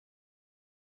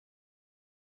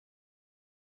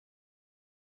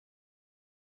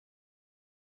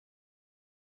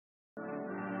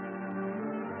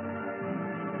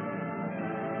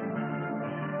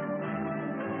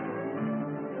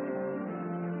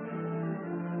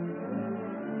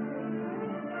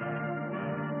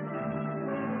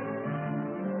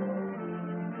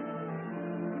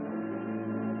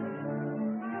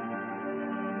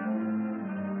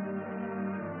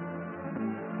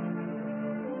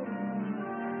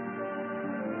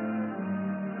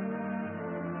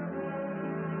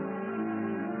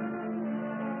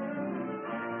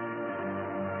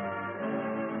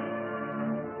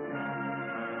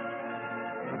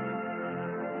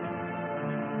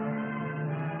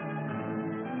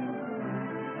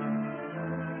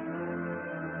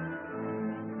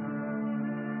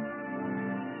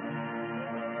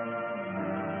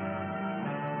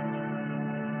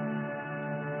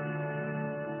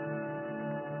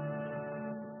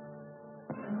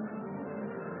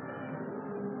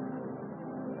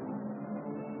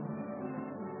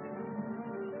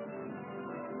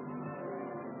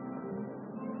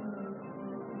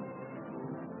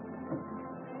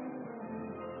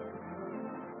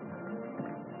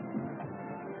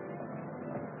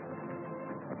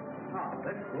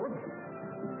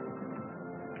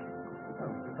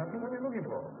Is that what you're looking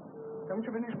for? Haven't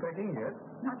you finished packing yet?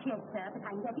 Not yet, sir, but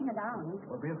I'm getting along.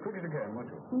 Well, be as quick as you can, won't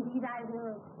you? Indeed, I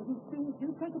will. But these things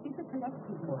do take a bit of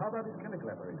collecting. Well, how about his chemical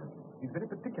apparatus? He's very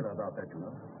particular about that, you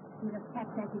know. He'll have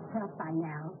packed that himself by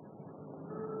now.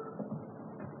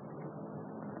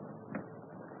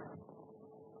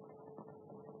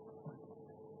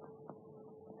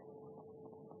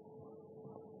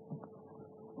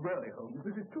 Really, Holmes,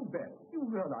 this is too bad. You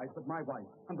realize that my wife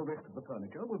and the rest of the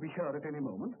furniture will be here at any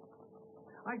moment.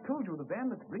 I told you the van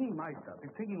that's bringing my stuff is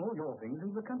taking all your things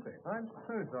into the country. I'm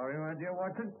so sorry, my dear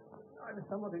Watson. I was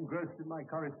somewhat engrossed in my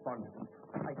correspondence.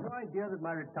 I'd no idea that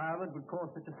my retirement would cause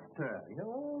such a stir. You know,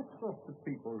 all sorts of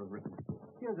people have written.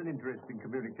 Here's an interesting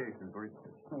communication, for instance.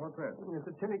 Oh, what's that? It's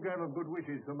a telegram of good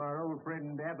wishes from our old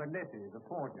friend Abernethy, the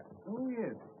forger. Oh,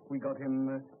 yes. We got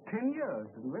him 10 years,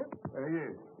 didn't we?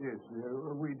 Yes,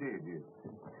 we did, yes.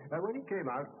 When he came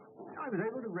out, I was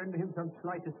able to render him some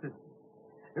slight assistance.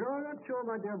 You know, I'm not sure,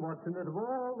 my dear Watson, that of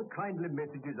all the kindly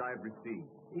messages I've received,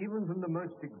 even from the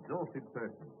most exalted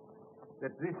persons,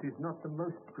 that this is not the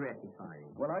most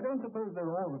gratifying. Well, I don't suppose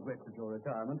they're all regrets at your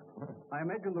retirement. I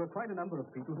imagine there are quite a number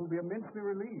of people who'll be immensely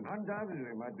relieved.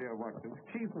 Undoubtedly, my dear Watson.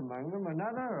 Chief among them,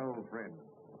 another old friend,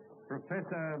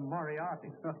 Professor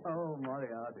Moriarty. Oh,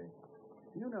 Moriarty.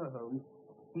 You know, Holmes,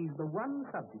 he's the one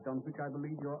subject on which I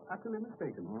believe you're utterly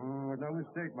mistaken. No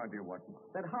mistake, my dear Watson.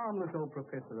 That harmless old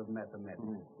professor of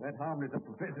mathematics. That harmless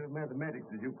professor of mathematics,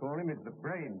 as you call him, is the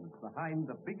brains behind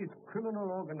the biggest criminal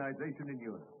organization in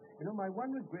Europe. You know, my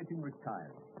one regret in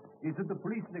retiring is that the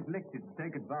police neglected to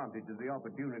take advantage of the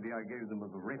opportunity I gave them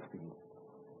of arresting him.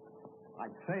 I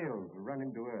failed to run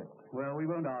him to earth. Well, we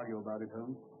won't argue about it,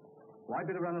 Holmes. Well, I'd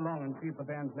better run along and see if the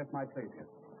van's left my place yet.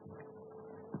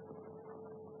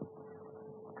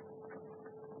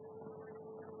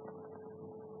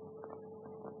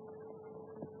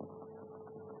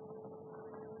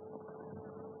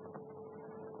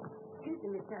 Excuse me,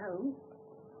 Mr. Holmes.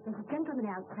 There's a gentleman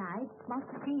outside. Wants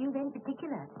to see you very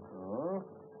particular. Oh?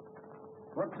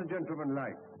 What's the gentleman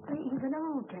like? He's an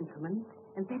old gentleman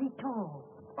and very tall.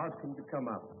 Ask him to come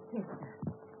up. Yes,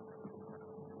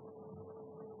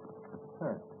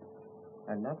 sir.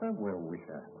 Another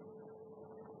well-wisher.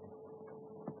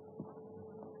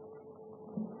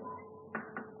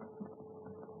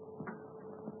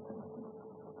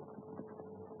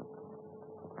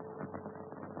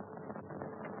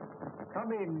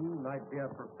 Come in, my dear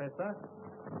Professor.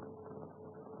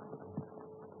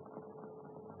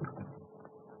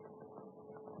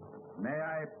 May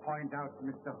I point out,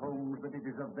 Mr. Holmes, that it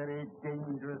is a very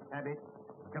dangerous habit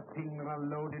to finger a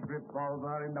loaded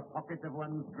revolver in the pocket of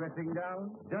one's dressing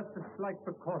gown? Just a slight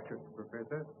precaution,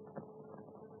 Professor.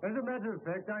 As a matter of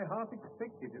fact, I half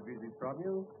expected a visit from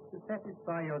you to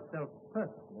satisfy yourself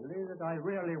personally that I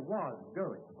really was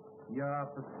going. Your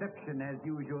perception, as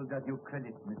usual, does you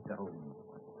credit, Mr. Holmes.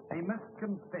 I must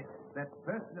confess that,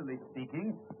 personally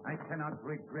speaking, I cannot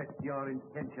regret your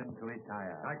intention to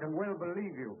retire. I can well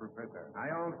believe you, Professor.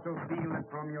 I also feel that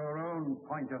from your own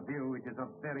point of view, it is a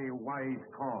very wise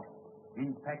course.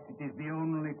 In fact, it is the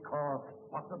only course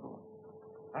possible.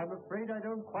 I'm afraid I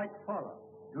don't quite follow.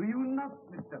 Do you not,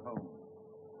 Mr. Holmes?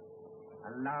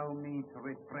 Allow me to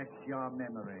refresh your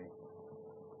memory.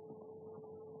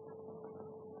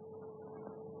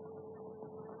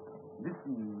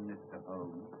 Listen, Mr.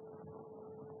 Holmes.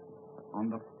 On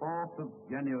the 4th of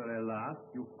January last,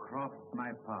 you crossed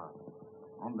my path.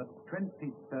 On the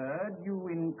 23rd, you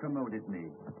incommoded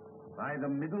me. By the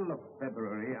middle of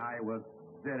February, I was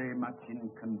very much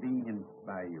inconvenienced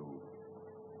by you.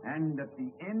 And at the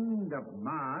end of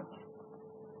March,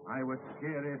 I was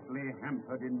seriously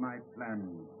hampered in my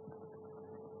plans.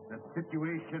 The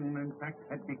situation, in fact,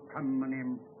 had become an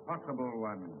impossible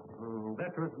one.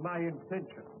 That was my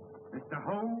intention. Mr.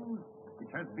 Holmes, it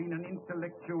has been an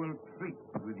intellectual treat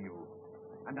with you.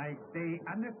 And I say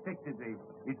unaffectedly,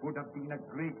 it would have been a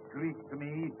great grief to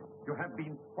me to have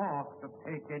been forced to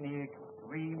take any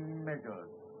extreme measures.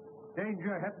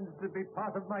 Danger happens to be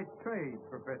part of my trade,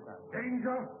 Professor.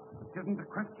 Danger? It isn't a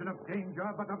question of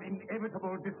danger, but of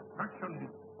inevitable destruction.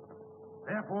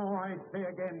 Therefore, I say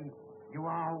again, you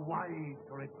are wise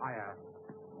to retire.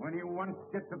 When you once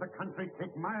get to the country,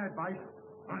 take my advice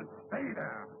and stay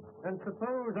there. And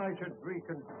suppose I should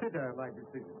reconsider my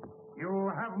decision?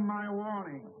 You have my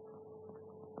warning.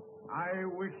 I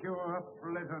wish you a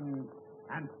pleasant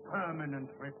and permanent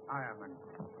retirement.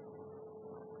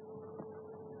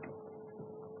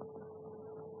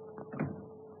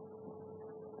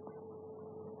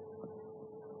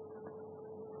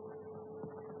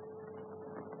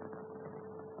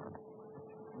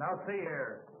 Now see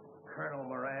here. Colonel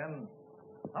Moran.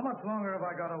 How much longer have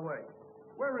I got to wait?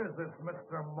 Where is this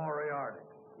Mr. Moriarty?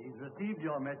 He's received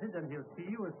your message, and he'll see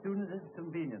you as soon as it's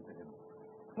convenient to him.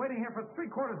 Waiting here for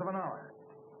 3/4 of an hour.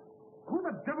 Who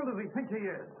the devil does he think he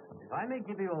is? If I may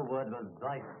give you a word of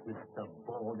advice, Mr.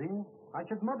 Balding, I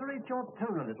should moderate your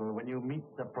tone a little when you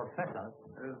meet the professor.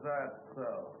 Is that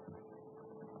so?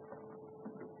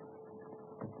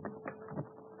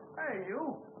 Hey,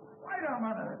 you! Wait a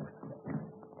minute!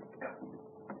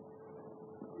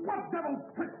 What devil's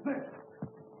trick's this?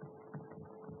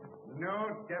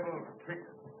 No devil's trick.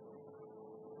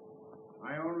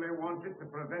 I only wanted to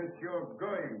prevent your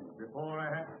going before I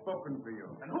had spoken to you.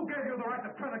 And who gave you the right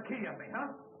to turn a key at me,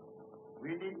 huh?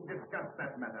 We needn't discuss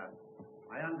that matter.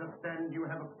 I understand you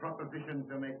have a proposition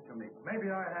to make to me.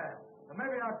 Maybe I have. And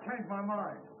maybe I've changed my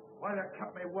mind. Why you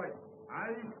kept me waiting?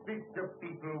 I speak to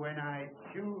people when I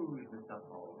choose, Mr.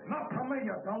 Holmes. Not to me,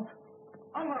 you don't.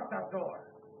 Unlock that door.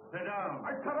 Sit down.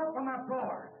 I said open that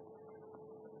door.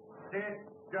 Sit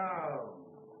down.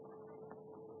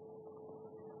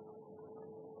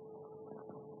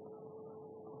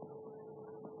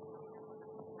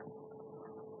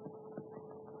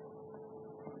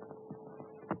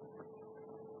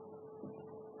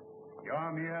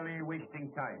 You're merely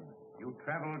wasting time. You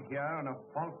traveled here on a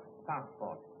false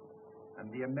passport,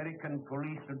 and the American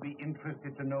police would be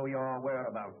interested to know your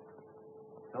whereabouts.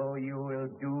 So you will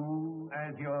do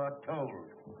as you're told.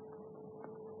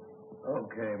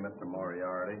 Okay, Mr.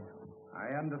 Moriarty. I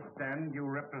understand you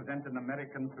represent an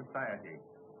American society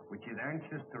which is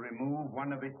anxious to remove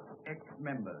one of its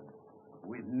ex-members,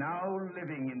 who is now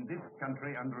living in this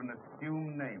country under an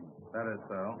assumed name. That is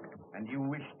so. And you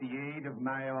wish the aid of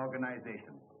my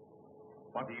organization.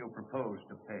 What do you propose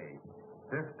to pay?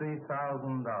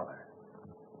 $50,000.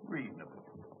 Reasonable.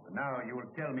 Now you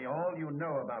will tell me all you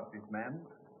know about this man,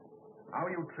 how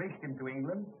you traced him to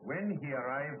England, when he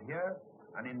arrived here,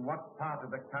 and in what part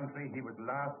of the country he was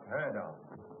last heard of.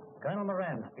 Colonel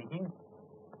Moran speaking.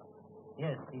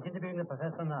 Yes, he's interviewing the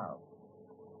professor now.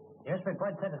 Yes, we're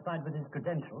quite satisfied with his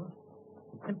credentials.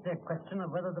 It's simply a question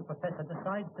of whether the professor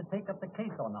decides to take up the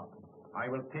case or not. I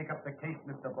will take up the case,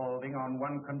 Mr. Balding, on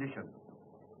one condition.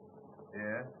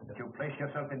 Yes? That you place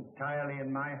yourself entirely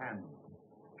in my hands.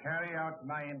 Carry out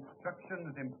my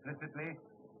instructions implicitly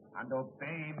and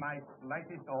obey my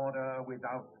slightest order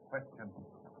without question.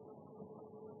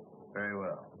 Very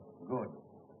well. Good.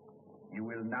 You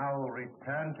will now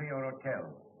return to your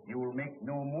hotel. You will make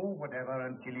no move whatever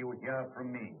until you hear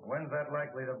from me. When's that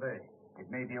likely to be? It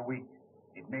may be a week.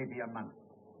 It may be a month.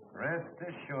 Rest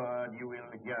assured you will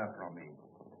hear from me.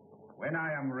 When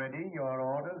I am ready, your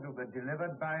orders will be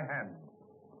delivered by hand.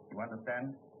 You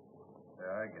understand?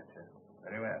 Yeah, I get you.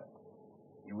 Very well.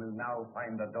 You will now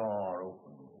find the door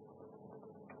open.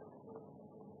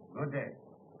 Good day.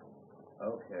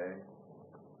 Okay.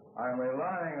 I'm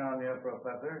relying on you,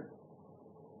 Professor.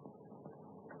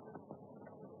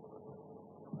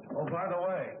 Oh, by the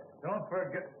way, don't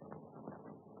forget...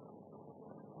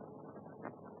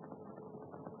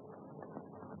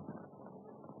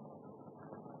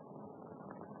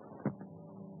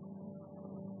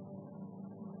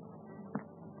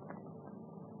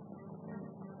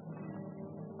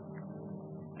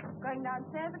 Going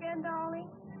downstairs again, darling?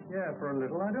 Yeah, for a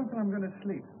little. I don't think I'm going to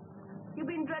sleep. You've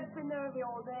been dreadfully nervy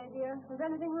all day, dear. Was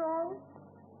anything wrong?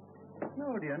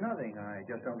 No, dear, nothing. I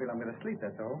just don't feel I'm going to sleep,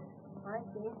 that's all. I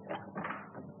see.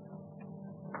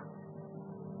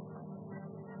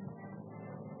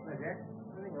 Hi, Jack.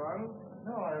 Anything wrong?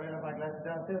 No, I ran up my glasses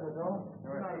downstairs, that's all.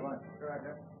 All right, fine. Go ahead,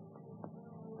 Jack.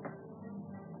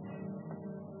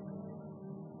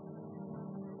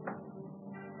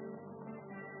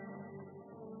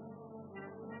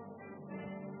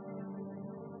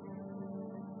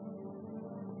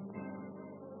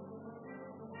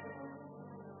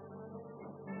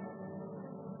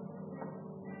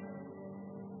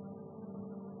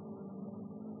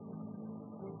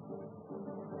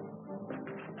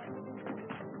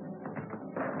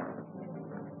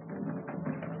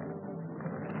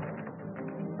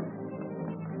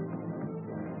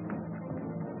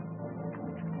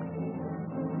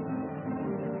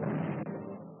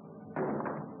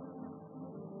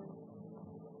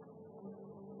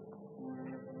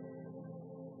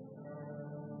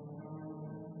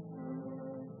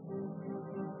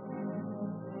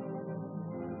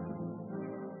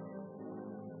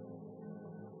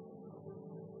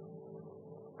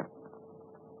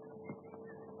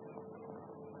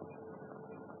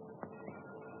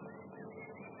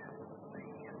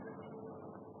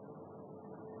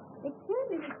 Excuse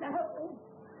me, Mr. Holmes.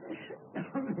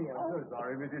 I'm so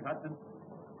sorry, Mrs. Hudson.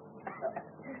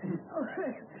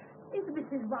 Is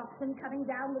Mrs. Watson coming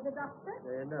down with the doctor?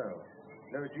 No.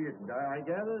 No, she isn't. I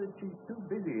gather that she's too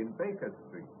busy in Baker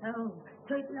Street. Oh,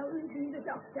 so it can only be the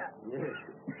doctor. Yes.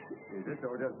 Is it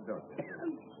or just the doctor?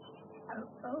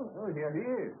 Oh. Here he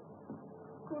is.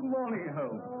 Good morning,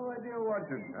 Holmes. Oh, my dear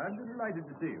Watson. I'm delighted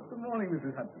to see you. Good morning,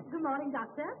 Mrs. Hudson. Good morning,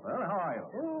 Doctor. Well, how are you?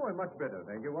 Oh, I'm much better,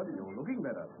 thank you, Watson. You're looking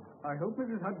better. I hope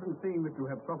Mrs. Hudson's seeing that you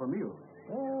have proper meals.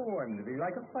 Oh, I'm living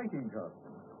like a fighting cock.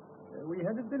 We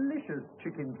had a delicious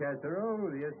chicken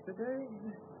casserole yesterday,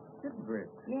 didn't we?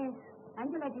 Yes,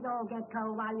 and you let it all get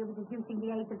cold while you were reducing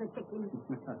the age of the chicken.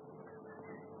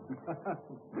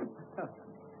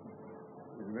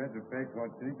 As a matter of fact,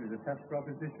 Watson, it was a tough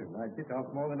proposition. I bit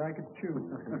off more than I could chew.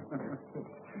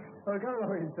 Well, go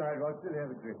along inside, Watson, have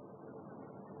a drink.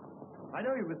 I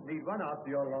know you must need one after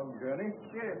your long journey.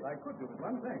 Yes, I could do with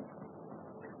one, thanks.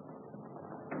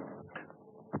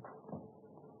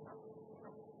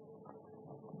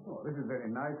 Oh, this is very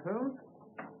nice, Holmes.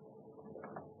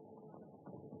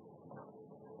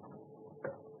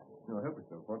 You'll help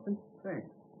yourself, Watson. Thanks.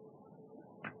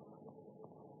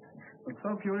 It's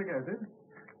sulfuric acid.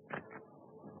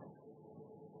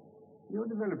 You're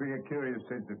developing a curious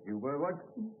sense of humor,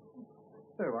 Watson.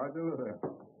 So, how's over there?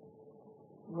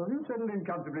 Well, you settled in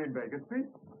comfortably in Baker Street?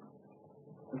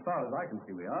 As far as I can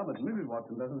see, we are, but Mrs.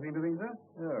 Watson doesn't seem to think so.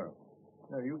 Oh.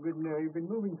 No, you've been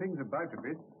moving things about a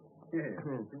bit. Yes.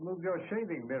 You moved your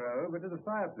shaving mirror over to the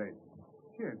fireplace.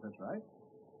 Yes, that's right.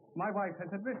 My wife has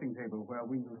a dressing table where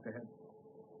we used to have.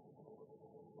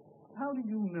 How do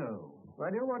you know?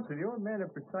 My dear Watson, you're a man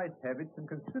of precise habits and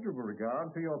considerable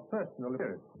regard for your personal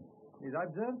appearance. Yes, I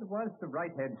observed that whilst the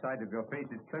right-hand side of your face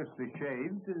is closely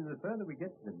shaved, the further we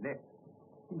get to the left,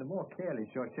 the more careless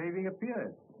your shaving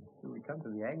appears. Till we come to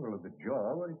the angle of the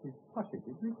jaw, where it is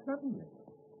positively suddenly.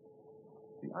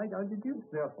 See, I deduce,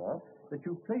 therefore, that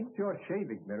you placed your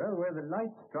shaving mirror where the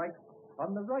light strikes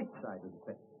on the right side of the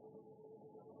face.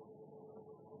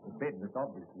 The bed must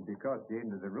obviously be across the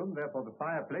end of the room, therefore the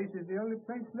fireplace is the only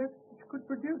place left which could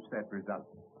produce that result.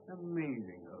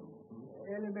 Amazing, Holmes.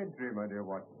 Elementary, my dear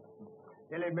Watson.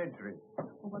 Elementary.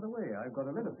 Oh, by the way, I've got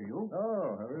a letter for you.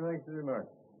 Oh, thanks very much.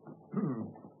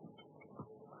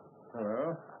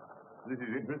 Hello. This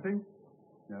is interesting.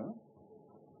 No?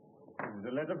 This is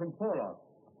a letter from Porlock.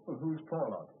 Well, who's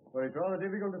Porlock? Well, it's rather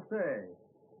difficult to say.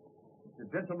 It's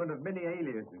a gentleman of many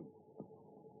aliases.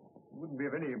 It wouldn't be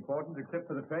of any importance except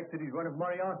for the fact that he's one of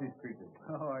Moriarty's creatures.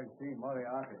 Oh, I see,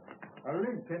 Moriarty. A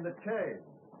link in the chain.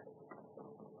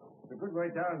 It's a good way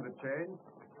down the chain.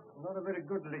 Not a very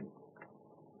good link.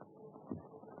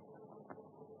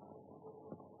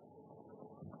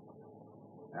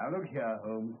 Now, look here,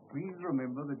 Holmes. Please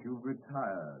remember that you've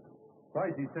retired.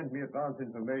 Twice he sent me advance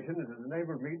information that has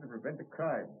enabled me to prevent a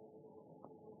crime.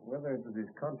 Whether it was his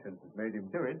conscience that made him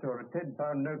do it, or a £10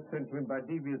 note sent to him by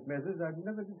devious methods, I've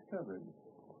never discovered.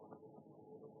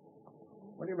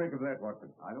 What do you make of that, Watson?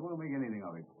 I don't want to make anything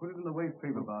of it. Put it in the waste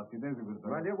paper basket as it was done.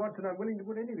 My dear Watson, I'm willing to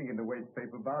put anything in the waste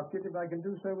paper basket if I can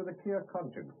do so with a clear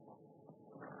conscience.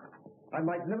 I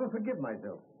might never forgive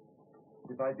myself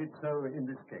if I did so in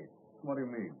this case. What do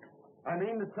you mean? I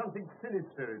mean that something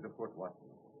sinister is afoot, Watson.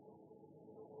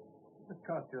 Just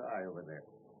cast your eye over there.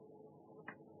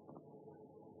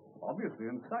 Obviously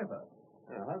in cipher.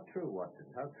 How true, Watson,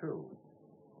 how true.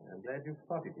 I'm glad you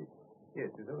spotted it.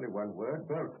 Yes, there's only one word,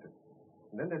 Birlstone.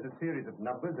 And then there's a series of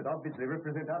numbers that obviously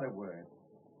represent other words.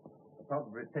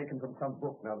 Probably taken from some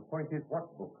book. Now, the point is,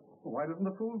 what book? Well, why doesn't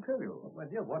the fool tell you? Well, my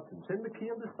dear Watson, send the key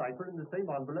of the cipher in the same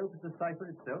envelope as the cipher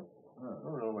itself.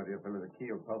 Oh, no, my dear fellow, the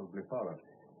key will probably follow.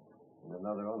 In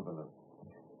another envelope.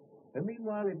 And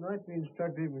meanwhile, it might be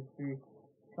instructive if we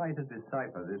try to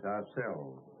decipher this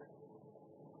ourselves.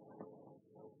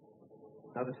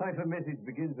 Now, the cipher message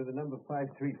begins with the number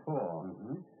 534.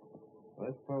 Mm-hmm. Well,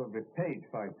 that's probably page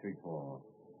 534.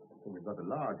 So we've got a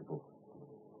large book.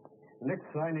 The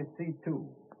next line is C2.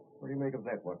 What do you make of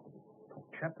that, Watson?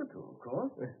 Chapter 2, of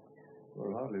course.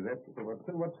 Well, hardly that, Mr.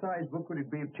 Watson. What size book would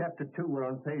it be if Chapter 2 were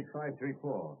on page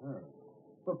 534?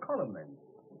 Well, column length.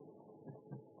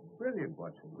 Brilliant,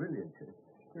 Watson, brilliant.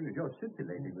 Brilliant. You're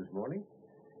scintillating this morning.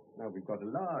 Now, we've got a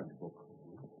large book,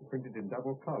 printed in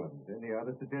double columns. Any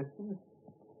other suggestions?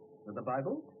 The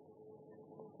Bible?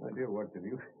 My dear Watson,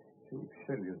 you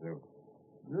excel yourself.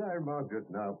 As I remarked just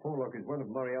now, Porlock is one of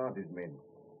Moriarty's men,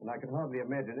 and I can hardly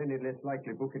imagine any less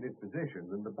likely book in his possession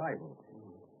than the Bible.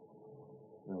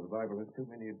 No, the Bible has too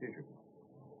many editions.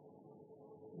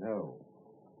 No,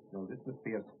 this must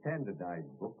be a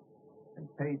standardized book, and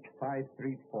page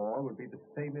 534 would be the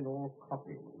same in all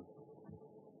copies.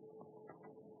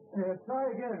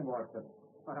 Try again, Watson.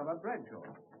 How about Bradshaw?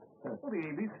 For the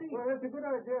ABC. Well, that's a good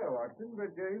idea, Watson, but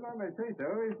if I may say so,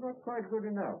 it's not quite good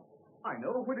enough. I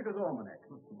know, Whittaker's Almanac.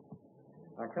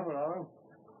 Now, come along.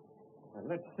 And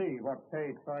let's see what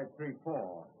page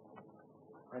 534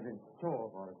 has in store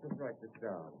for us. Just write this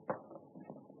down.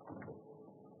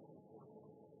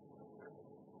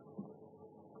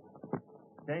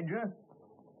 Danger?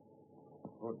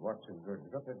 Good, Watson, good.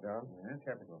 You got that down? Yes,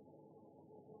 capital.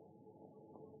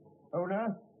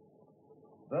 Owner?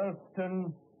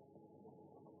 Birlstone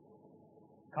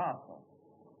Castle.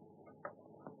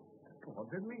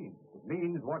 What does it mean? It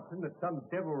means, Watson, that some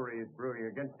devilry is brewing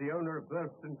against the owner of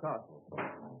Birlstone Castle.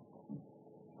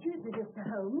 Excuse me, Mr.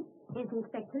 Holmes. It's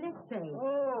Inspector Lestrade.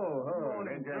 Oh,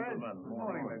 Morning, gentlemen.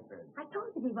 Morning, Lestrade. I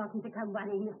told him he wasn't to come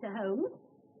worrying, Mr. Holmes.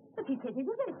 But he said he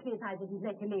would arrest me if I didn't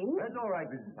let him in. That's all right,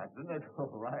 Mrs. Hudson. That's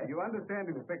all right. You understand,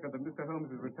 Inspector, that Mr.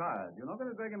 Holmes is retired. You're not going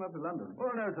to drag him up to London.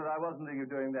 Well, no, sir, I wasn't thinking of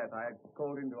doing that. I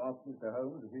called in to ask Mr.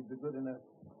 Holmes if he'd be good enough.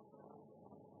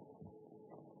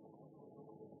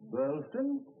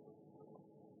 Birlstone?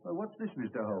 Well, what's this,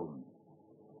 Mr. Holmes?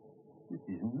 This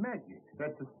isn't magic.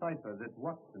 That's a cipher that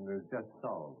Watson has just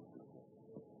solved.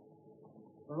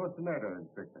 Well, what's the matter,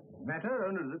 Inspector? Matter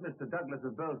only that Mr. Douglas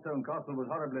of Birlstone Castle was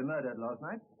horribly murdered last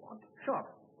night. What? Shot.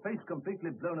 Face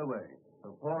completely blown away.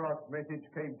 So Porlock's message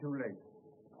came too late.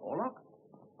 Porlock?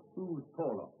 Who's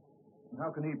Porlock? And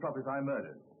how can he prophesy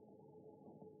murder?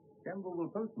 Campbell will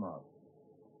postmark.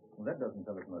 Well, that doesn't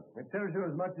tell us much. It tells you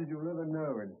as much as you'll ever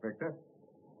know, Inspector.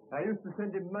 I used to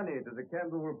send him money to the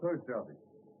Camberwell post office.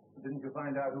 Didn't you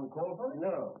find out who called for it?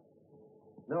 No.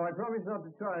 No, I promised not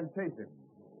to try and chase him.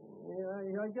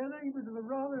 I gather he was of a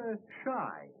rather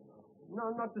shy,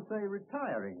 no, not to say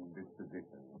retiring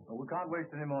disposition. Well, we can't waste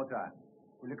any more time.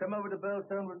 Will you come over to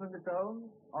Birlstone with me, Mr.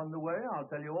 Holmes? On the way, I'll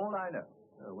tell you all I know.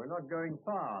 We're not going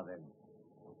far, then.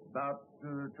 About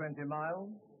 20 miles.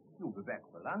 You'll be back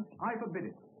for lunch. I forbid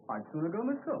it. I'd sooner go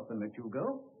myself than let you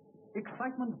go.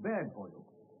 Excitement's bad for you.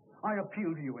 I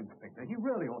appeal to you, Inspector. He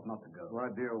really ought not to go. My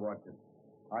dear Watson,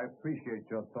 I appreciate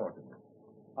your thought in this.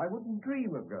 I wouldn't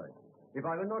dream of going if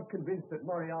I were not convinced that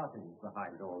Moriarty is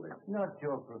behind all this. Not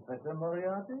your Professor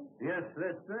Moriarty? Yes,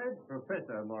 Lestrade,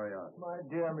 Professor Moriarty. My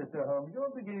dear Mr. Holmes, you're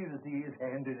beginning to see his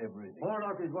hand in everything.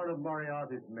 Porlock is one of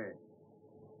Moriarty's men.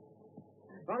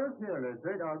 Now, look here,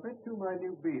 Lestrade, I'll bet you my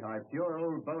new beehive to your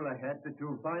old bowler hat that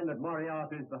you'll find that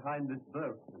Moriarty's behind this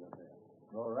Birlstone affair.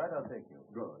 All right, I'll take you.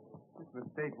 Good. This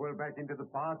mistake well back into the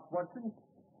past, Watson.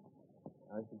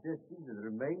 I suggest these are the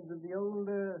remains of the old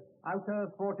outer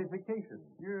fortifications.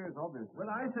 Yes, obviously. Well,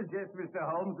 I suggest, Mr.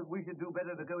 Holmes, that we should do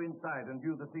better to go inside and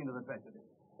view the scene of the tragedy.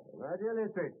 My dear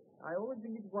Lestrade, I always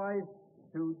think it wise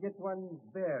to get one's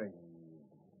bearings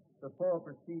before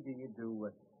proceeding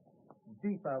into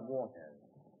deeper waters.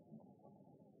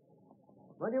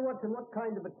 My dear Watson, what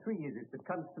kind of a tree is it that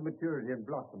comes to maturity and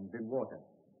blossoms in water?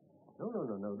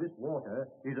 No. This water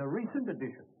is a recent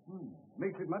addition.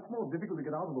 Makes it much more difficult to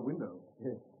get out of the window.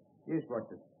 Yes,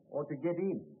 Watson. Or to get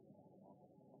in.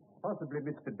 Possibly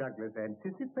Mr. Douglas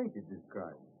anticipated this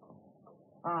crime.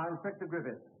 Inspector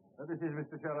Griffith. This is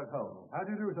Mr. Sherlock Holmes. How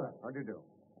do you do, sir? How do you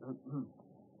do?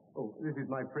 Oh, this is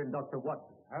my friend, Dr.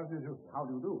 Watson. How do you do? How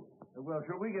do you do? Well,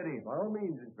 shall we get in? By all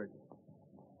means, Inspector.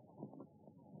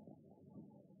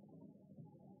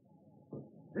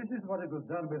 This is what it was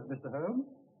done with, Mr. Holmes.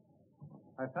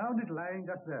 I found it lying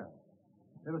just there.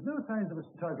 There was no signs of a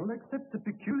struggle except the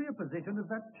peculiar position of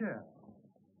that chair.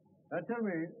 Now tell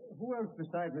me, who else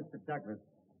besides Mr. Douglas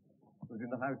was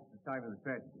in the house at the time of the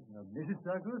tragedy? Mrs.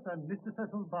 Douglas and Mr.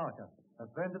 Cecil Barker, a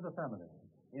friend of the family.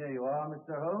 Here you are,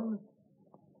 Mr. Holmes.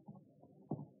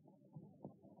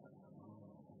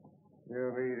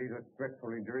 Dear me, these are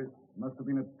dreadful injuries. Must have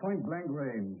been at point-blank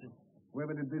range.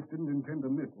 Whoever did this didn't intend to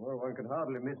miss. Well, one could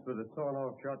hardly miss with a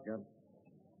sawn-off shotgun.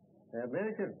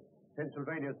 American,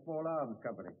 Pennsylvania Small Arms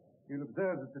Company. You'll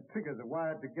observe that the triggers are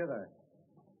wired together.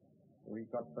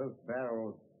 We've got both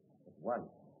barrels at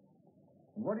once.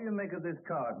 And what do you make of this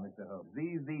card, Mr. Holmes?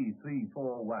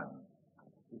 VV341.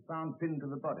 It's found pinned to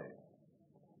the body.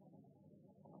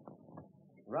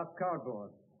 Rough cardboard.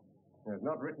 It's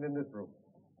not written in this room.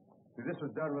 See, this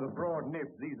was done with a broad nib.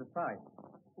 These are fine.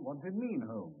 What does it mean,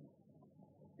 Holmes?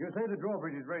 You say the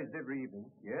drawbridge is raised every evening?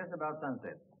 Yes, about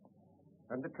sunset.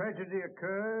 And the tragedy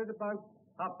occurred about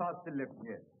 11:30.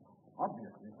 Yes.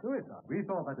 Obviously suicide. We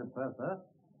thought that at first, sir.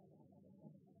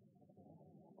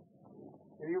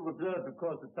 You've observed, of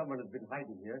course, that someone has been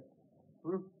hiding here.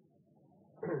 There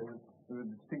are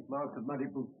distinct marks of muddy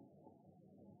boots.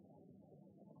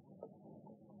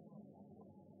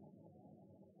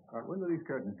 When were these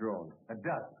curtains drawn? At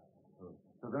dusk.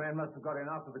 So the men must have got in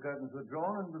after the curtains were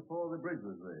drawn and before the bridge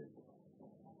was raised.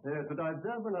 Yes, but I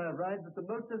observed when I arrived that the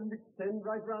moat doesn't extend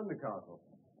right round the castle.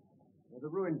 The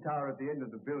ruined tower at the end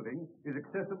of the building is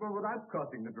accessible without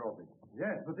crossing the drawbridge.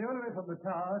 Yes, but the only way from the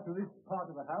tower to this part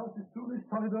of the house is through this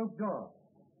solid oak door,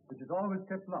 which is always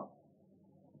kept locked.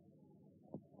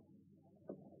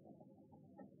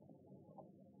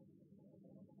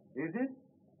 Is it?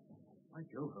 By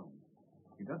Jove, Holmes.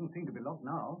 It doesn't seem to be locked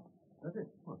now, does it?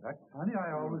 Well, that's funny.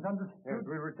 I always understood. Yes,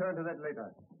 we'll return to that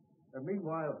later.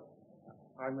 Meanwhile,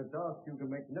 I must ask you to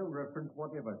make no reference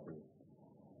whatever to it.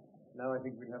 Now I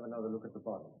think we'll have another look at the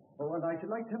body. Oh, and I should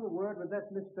like to have a word with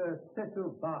that Mr.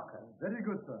 Cecil Barker. Very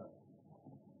good, sir.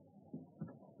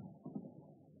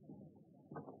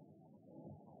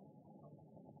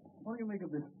 What do you make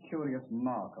of this curious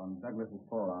mark on Douglas's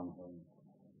forearm, Holmes?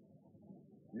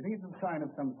 Do you think it's a sign of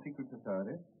some secret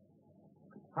society?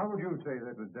 How would you say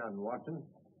that was done, Watson?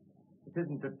 It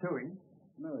isn't tattooing.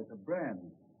 No, it's a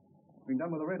brand. It's been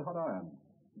done with a red-hot iron.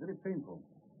 Very painful.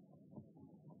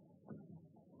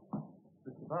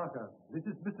 Mr. Barker, this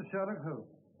is Mr. Sherlock Holmes.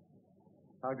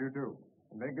 How do you do?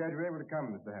 I'm very glad you're able to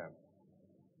come, Mr.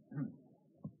 Ham.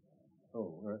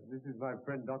 This is my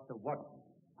friend, Dr. Watson.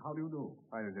 How do you do?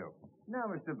 How do you do? Now,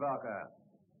 Mr. Barker,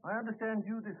 I understand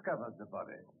you discovered the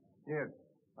body. Yes,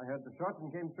 I heard the shot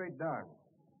and came straight down.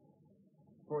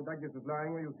 Poor Douglas is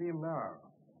lying where you see him now.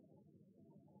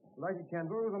 The lighted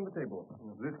candle was on the table.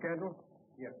 This candle?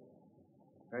 Yes.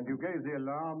 And you gave the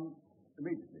alarm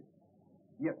immediately?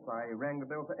 Yes, I rang the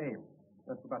bell for Ames.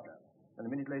 That's the butler. And a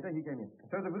minute later, he came in.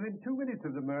 So that within 2 minutes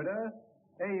of the murder,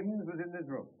 Ames was in this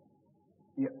room?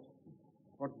 Yes.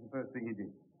 What was the first thing he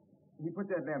did? He put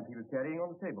that lamp he was carrying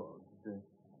on the table. It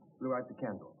blew out the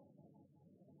candle.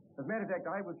 As a matter of fact,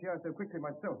 I was here so quickly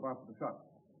myself after the shot.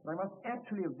 But I must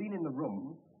actually have been in the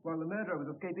room while the murderer was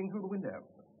escaping through the window.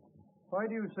 Why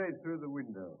do you say through the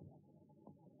window?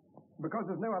 Because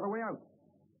there's no other way out.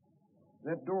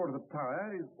 That door to the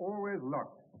tower is always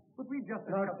locked. But we just...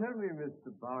 Now tell me, Mr.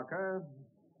 Barker,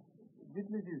 did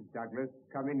Mrs. Douglas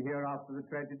come in here after the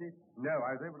tragedy? No,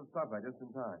 I was able to stop her just in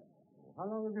time. How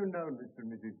long have you known Mr.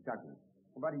 and Mrs. Douglas?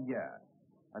 About a year.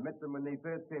 I met them when they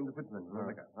first came to Switzerland.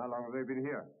 How long have they been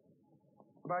here?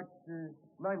 About 9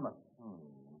 months.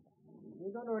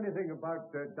 You don't know anything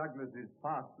about Douglas's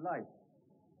past life.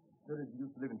 He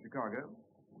used to live in Chicago.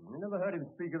 I never heard him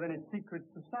speak of any secret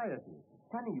society.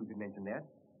 Funny you should mention that.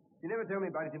 He never told me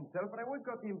about it himself, but I always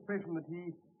got the impression that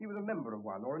he was a member of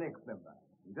one, or an ex-member.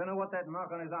 You don't know what that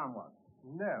mark on his arm was?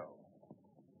 No.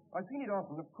 I've seen it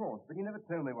often, of course, but he never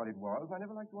told me what it was. I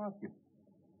never liked to ask him.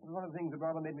 It was one of the things that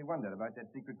rather made me wonder about that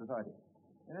secret society.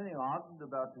 Anything odd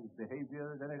about his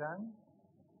behavior at any time?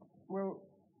 Well,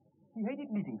 he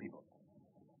hated meeting people.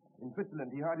 In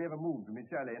Switzerland, he hardly ever moved from his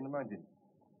chalet in the mountains.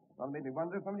 Rather made me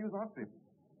wonder if somebody was after him.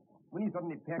 When he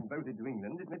suddenly packed and boated to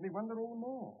England, it made me wonder all the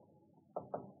more.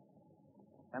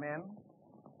 Come in.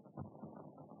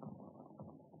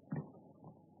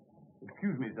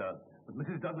 Excuse me, sir, but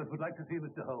Mrs. Douglas would like to see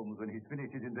Mr. Holmes when he's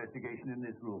finished his investigation in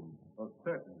this room. Oh,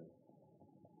 certainly.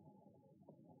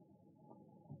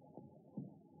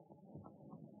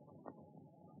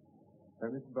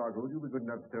 Mr. Barker, would you be good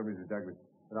enough to tell Mrs. Douglas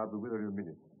that I'll be with her in a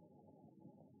minute?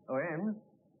 Oh, Ames?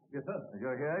 Yes, sir. As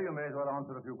you're here, you may as well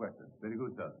answer a few questions. Very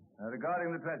good, sir.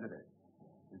 Regarding the tragedy,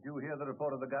 did you hear the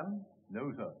report of the gun?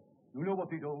 No, sir. You know what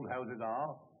these old houses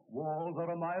are. Walls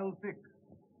are a mile thick.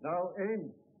 Now,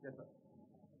 Ames. Yes, sir.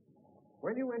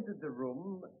 When you entered the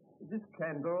room, this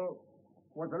candle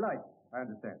was alight, I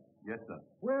understand. Yes, sir.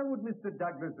 Where would Mr.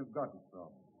 Douglas have got it from?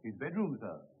 His bedroom,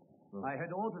 sir. Oh. I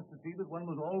had orders to see that one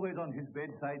was always on his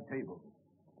bedside table.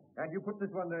 And you put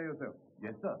this one there yourself?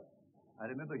 Yes, sir. I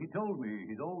remember he told me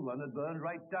his old one had burned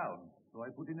right down, so I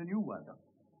put in a new one.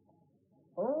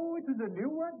 Oh, it was a new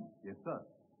one? Yes, sir.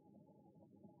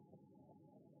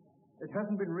 It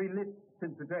hasn't been relit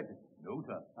since the tragedy? No,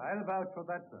 sir. I'll vouch for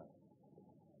that, sir.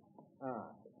 Ah.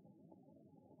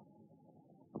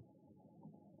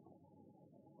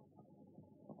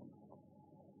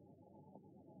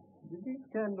 Did these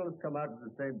candles come out of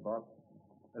the same box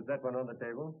as that one on the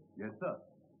table? Yes, sir.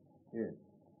 Yes.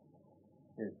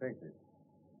 Yes, thank you.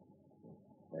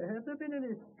 Have there been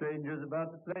any strangers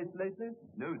about the place lately?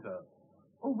 No, sir.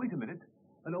 Oh, wait a minute.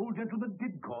 An old gentleman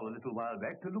did call a little while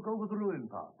back to look over the ruin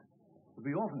part. But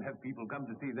we often have people come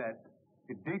to see that.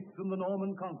 It dates from the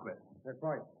Norman Conquest. That's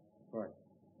right. Right.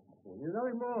 Well, there's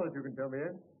nothing more that you can tell me,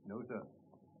 eh? No, sir.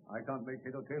 I can't make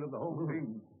head or tail of the whole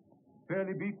thing.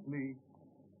 Fairly beats me.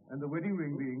 And the wedding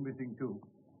ring being missing, too.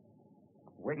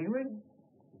 Wedding ring?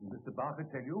 Didn't Mr. Barker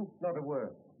tell you? Not a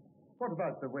word. What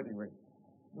about the wedding ring?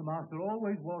 The master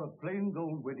always wore a plain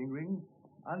gold wedding ring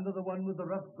under the one with the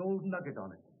rough gold nugget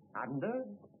on it. Under?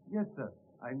 Yes, sir.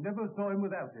 I I never saw him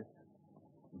without it.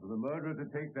 And for the murderer to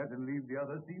take that and leave the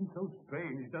other seems so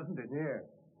strange, doesn't it? Yes.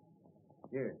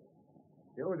 Yes.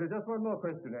 Oh, there's just one more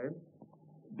question, Ames.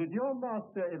 Did your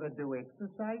master ever do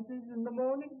exercises in the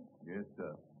morning? Yes,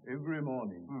 sir. Every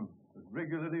morning. As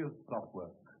regularly as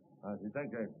clockwork.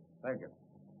 Thank you. Thank you.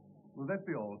 Will that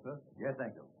be all, sir? Yes,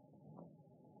 thank you.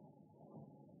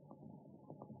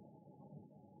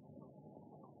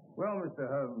 Well, Mr.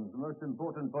 Holmes, the most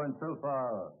important point so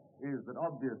far is that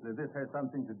obviously this has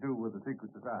something to do with the secret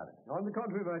society. On the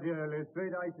contrary, my dear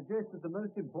Lestrade, I suggest that the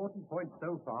most important point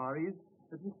so far is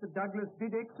that Mr. Douglas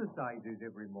did exercises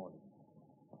every morning.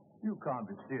 You can't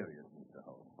be serious, Mr.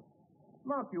 Holmes.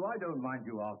 Mark you, I don't mind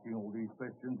you asking all these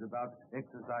questions about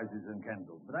exercises and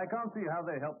candles, but I can't see how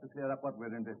they help to clear up what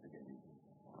we're investigating.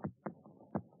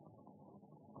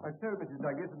 I've told Mrs.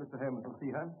 Douglas and Mr. Holmes will see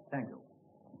her. Thank you.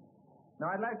 Now,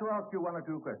 I'd like to ask you one or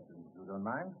two questions, if you don't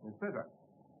mind. Yes, pleasure.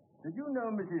 Did you know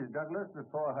Mrs. Douglas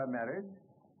before her marriage?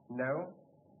 No.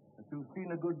 But you've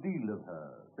seen a good deal of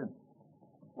her since.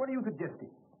 What are you suggesting?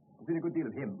 I've seen a good deal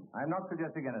of him. I'm not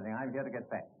suggesting anything. I'm here to get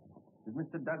facts. Did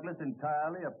Mr. Douglas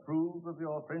entirely approve of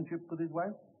your friendship with his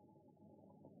wife?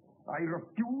 I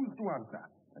refuse to answer.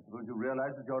 I suppose you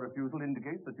realize that your refusal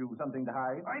indicates that you've something to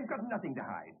hide? I've got nothing to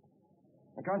hide.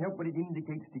 I can't help what it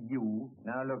indicates to you.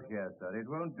 Now, look here, sir. It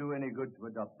won't do any good to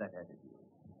adopt that attitude.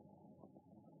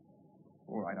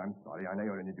 All right, I'm sorry. I know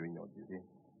you're only doing your duty.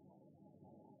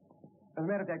 As a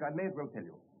matter of fact, I may as well tell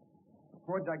you.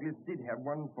 Poor Douglas did have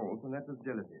one fault, and that was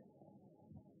jealousy.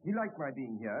 He liked my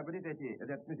being here, but if Ettie,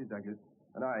 that's Mrs. Douglas,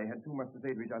 and I had too much to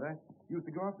say to each other, he used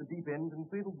to go off the deep end and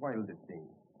say the wildest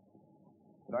things.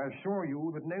 But I assure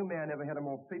you that no man ever had a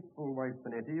more faithful wife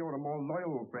than Ettie or a more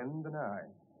loyal friend than I.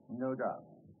 No doubt.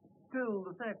 Still,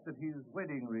 the fact that his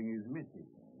wedding ring is missing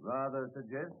rather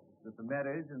suggests that the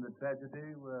marriage and the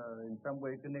tragedy were in some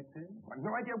way connected. I've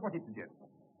no idea what it suggests.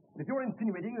 If you're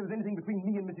insinuating there's anything between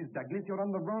me and Mrs. Douglas, you're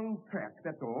on the wrong track,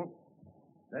 that's all.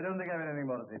 I don't think I have anything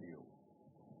more to say to you.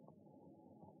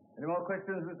 Any more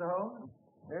questions, Mr. Holmes?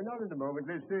 Not at the moment,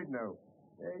 Lestrade, no.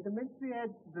 It immensely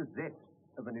adds to the zest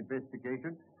of an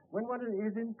investigation when one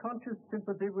is in conscious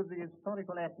sympathy with the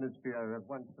historical atmosphere of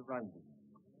one's surroundings.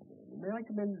 May I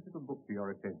commend this little book to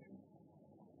your attention?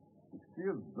 History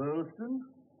of Birlstone?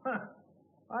 Huh.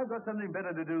 I've got something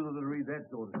better to do than to read that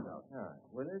sort of stuff.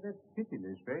 Well, that's pity,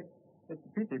 Lestrade. That's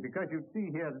pity, because you see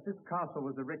here that this castle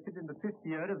was erected in the 5th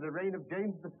year of the reign of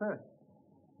James I.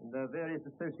 And there are various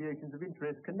associations of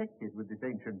interest connected with this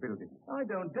ancient building. I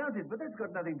don't doubt it, but that's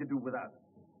got nothing to do with us.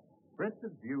 Breadth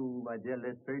of view, my dear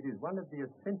Lestrade, is one of the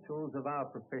essentials of our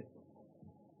profession.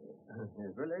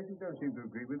 Yes, well, as you don't seem to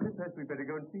agree with me, perhaps we'd better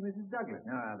go and see Mrs. Douglas.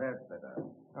 That's better.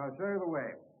 I'll show you the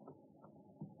way.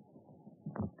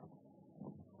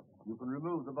 You can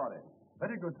remove the body.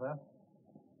 Very good, sir.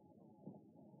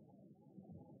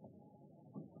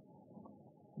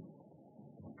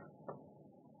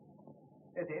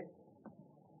 Ettie.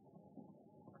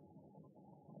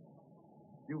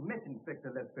 You've met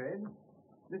Inspector Lestrade.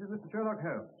 This is Mr. Sherlock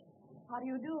Holmes. How do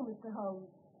you do, Mr. Holmes?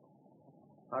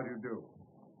 How do you do?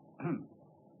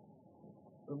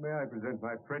 Well, may I present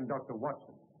my friend, Dr.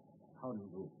 Watson? How do you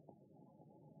do?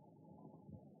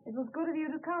 It was good of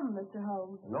you to come, Mr.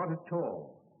 Holmes. Not at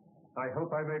all. I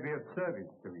hope I may be of service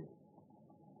to you.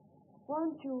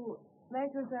 Won't you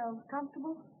make yourselves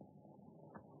comfortable?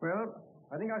 Well,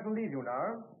 I think I shall leave you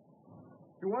now.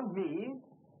 If you want me,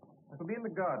 I shall be in the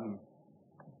garden.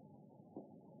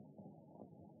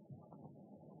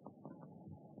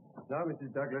 Now,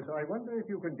 Mrs. Douglas, I wonder if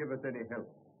you can give us any help.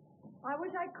 I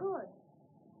wish I could,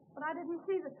 but I didn't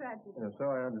see the tragedy. So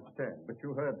I understand, but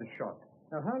you heard the shot.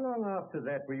 Now, how long after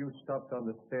that were you stopped on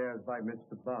the stairs by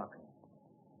Mr. Barker?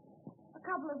 A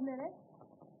couple of minutes.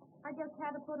 I just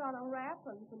had to put on a wrap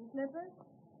and some slippers.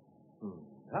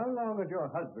 How long had your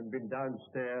husband been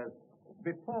downstairs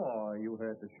before you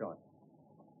heard the shot?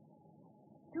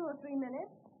 2 or 3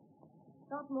 minutes.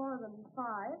 Not more than 5.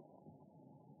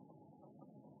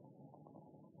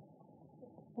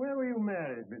 Where were you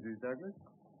married, Mrs. Douglas?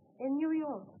 In New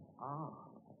York.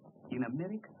 In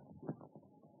America?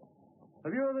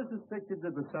 Have you ever suspected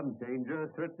there was some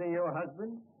danger threatening your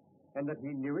husband, and that he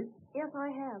knew it? Yes, I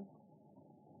have.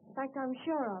 In fact, I'm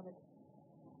sure of it.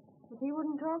 But he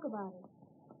wouldn't talk about it.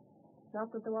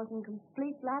 Not that there wasn't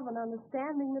complete love and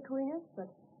understanding between us, but,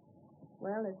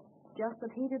 well, it's just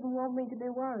that he didn't want me to be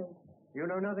worried. You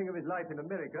know nothing of his life in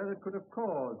America that could have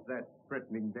caused that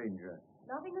threatening danger.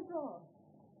 Nothing at all.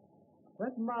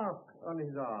 That mark on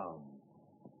his arm,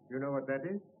 you know what that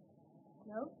is?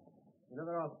 No? You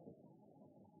never asked him.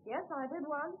 Yes, I did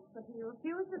once, but he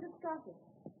refused to discuss it.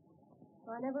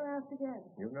 I never asked again.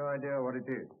 You've no idea what it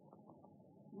is?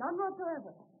 None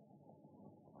whatsoever.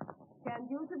 Can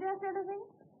you suggest anything?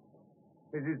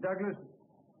 Mrs. Douglas,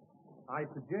 I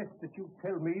suggest that you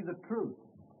tell me the truth.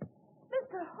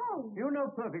 Mr. Holmes! You know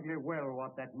perfectly well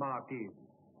what that mark is.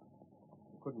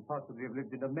 You couldn't possibly have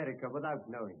lived in America without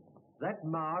knowing. That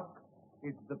mark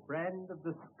is the brand of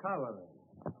the Scourers.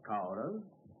 Scourers?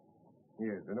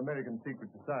 Yes, an American secret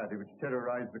society which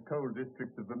terrorized the coal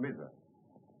districts of Vermissa,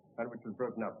 and which was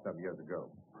broken up some years ago.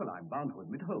 Well, I'm bound to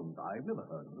admit, Holmes, I've never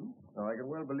heard of them. Now, I can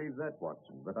well believe that,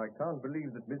 Watson, but I can't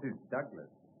believe that Mrs. Douglas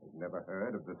has never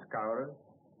heard of the Scourers,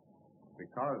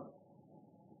 because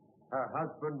her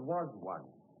husband was one.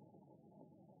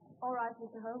 All right,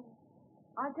 Mr. Holmes.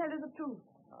 I'll tell you the truth.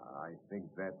 I think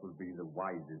that will be the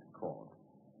wisest course.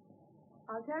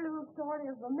 I'll tell you the story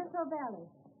of Vermissa Valley,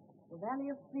 the Valley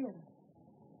of Fear.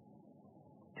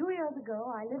 2 years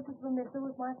ago, I lived at Vermissa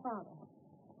with my father.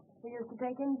 We used to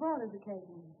take in boarders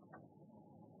occasionally.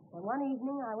 And one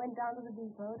evening, I went down to the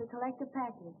depot to collect a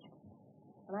package.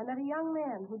 And I met a young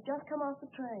man who'd just come off the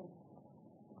train.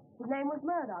 His name was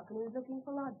Murdoch, and he was looking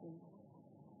for lodging.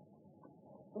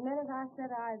 The minute I set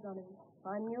eyes on him,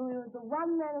 I knew he was the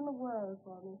one man in the world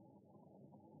for me.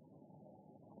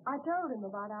 I told him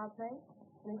about our place,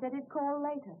 and he said he'd call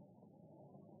later.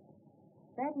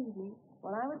 That evening,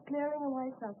 when I was clearing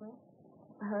away supper,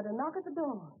 I heard a knock at the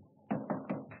door.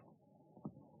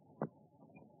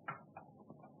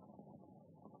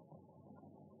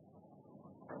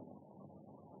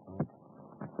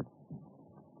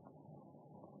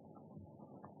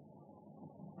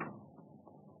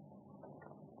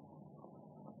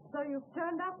 So you've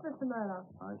turned up, Mr. Murdoch.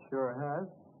 I sure have.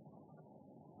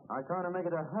 I try to make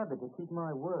it a habit to keep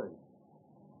my word.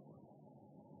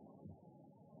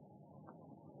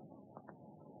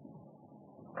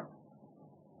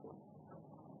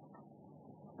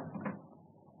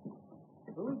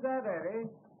 Who's that, Ettie?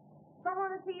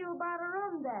 Someone to see you about a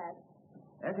room, Dad.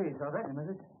 Ettie, so that is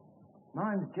it.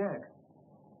 Mine's Jack.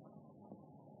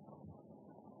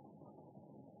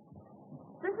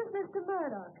 This is Mr.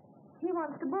 Murdoch. He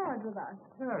wants to board with us.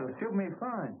 Well, suit me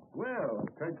fine. Well,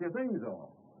 take your things off.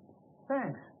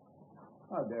 Thanks.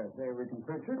 I dare say we can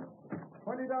fix it.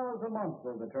 $20 a month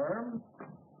for the term.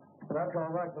 That's all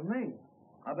right for me.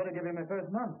 I better give you my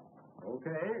first month.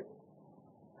 Okay.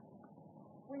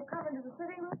 Will you come into the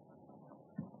sitting room?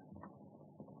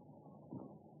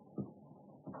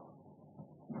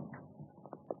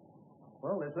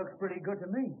 Well, this looks pretty good to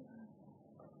me.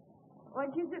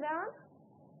 Won't you sit down?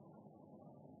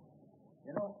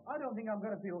 You know, I don't think I'm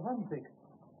going to feel homesick.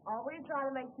 Oh, we'll try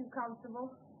to make you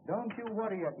comfortable. Don't you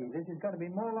worry, Ettie. This is going to be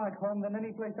more like home than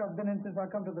any place I've been in since I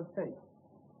come to the States.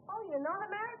 Oh, you're not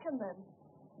American, then?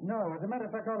 No, as a matter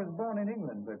of fact, I was born in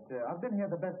England, but I've been here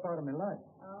the best part of my life.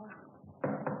 Oh.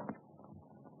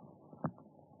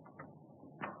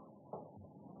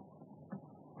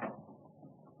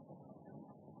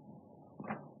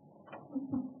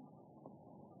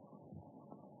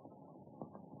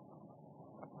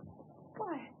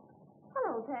 Why,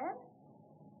 hello, Ted.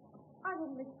 I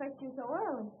didn't expect you so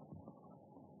early.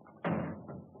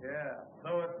 Yeah,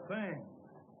 so it seems.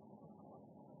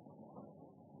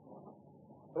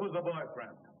 Who's the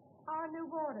boyfriend? Our new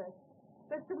boarder,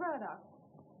 Mr. Murdoch.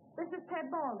 This is Ted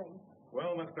Balding.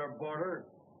 Well, Mr. Boarder,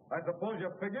 I suppose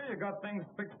you figure you got things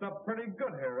fixed up pretty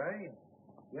good here, eh?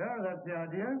 Yeah, that's the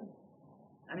idea.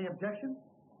 Any objection?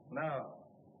 No.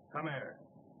 Come here.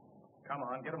 Come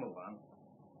on, get a move on.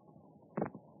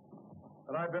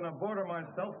 But I've been a boarder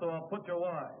myself, so I'll put you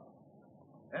wise.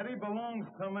 Ettie belongs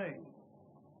to me.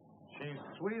 She's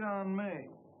sweet on me.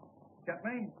 Get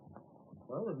me?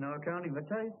 Well, there's no accounting for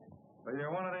taste. But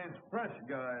you're one of these fresh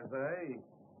guys, eh?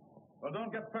 Well,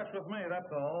 don't get fresh with me,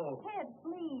 that's all. Ted,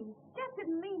 please. Just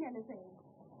didn't mean anything.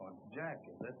 Oh, Jack,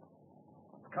 is it?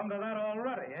 Come to that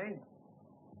already, eh?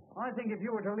 I think if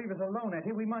you were to leave us alone,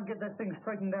 Ettie, we might get this thing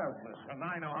straightened out. Listen,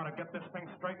 I know how to get this thing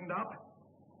straightened up.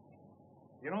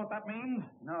 You know what that means?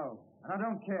 No, and I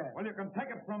don't care. Well, you can take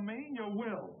it from me, you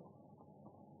will.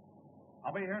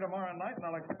 I'll be here tomorrow night, and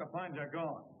I'll expect to find you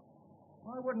gone.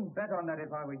 I wouldn't bet on that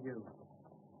if I were you.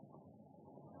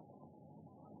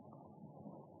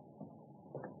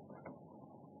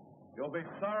 You'll be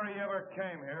sorry you ever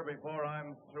came here before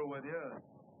I'm through with you.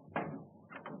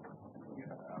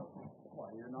 Get out. Why,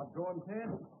 you're not going, Ted?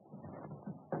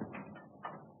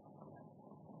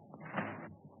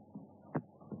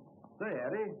 Say,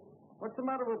 Ettie, what's the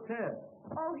matter with Ted?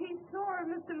 Oh, he's sore of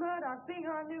Mr. Murdoch being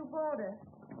our new boarder.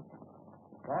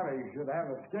 Thought you should have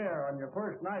a scare on your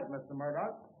first night, Mr.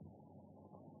 Murdoch.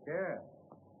 Scare?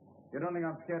 You don't think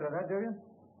I'm scared of that, do you?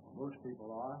 Most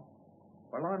people are.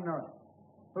 Well, I'm not.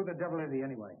 Who the devil is he,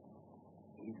 anyway?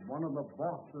 He's one of the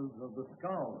bosses of the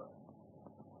Scowlers.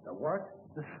 The what?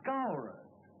 The Scowlers.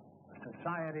 A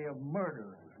society of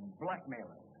murderers and blackmailers.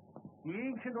 The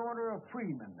ancient order of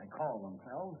freemen, they call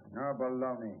themselves. No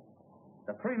baloney.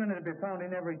 The freemen are to be found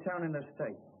in every town in the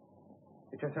state.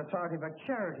 It's a society for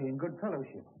charity and good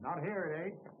fellowship. Not here, it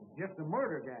ain't. It's just a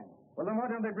murder gang. Well, then why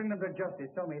don't they bring them to justice?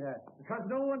 Tell me that. Because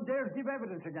no one dares give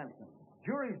evidence against them.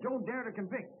 Juries don't dare to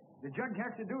convict. The judge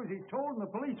has to do as he's told, and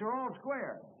the police are all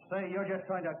square. Say, you're just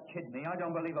trying to kid me. I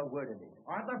don't believe a word of it.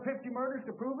 Aren't there 50 murders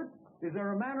to prove it? Is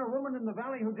there a man or woman in the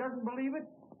valley who doesn't believe it?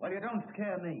 Well, you don't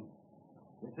scare me.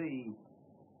 You see,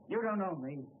 you don't know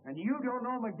me. And you don't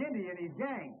know McGinty and his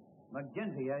gang.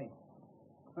 McGinty, eh?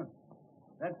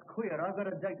 That's queer. I've got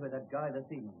a date with that guy this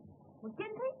evening.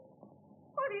 McGinty?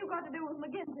 What have you got to do with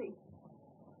McGinty?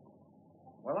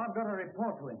 Well, I've got to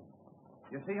report to him.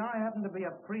 You see, I happen to be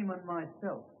a freeman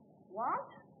myself. What?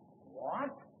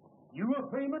 What? You a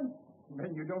freeman?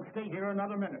 Then you don't stay here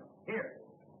another minute.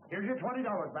 Here's your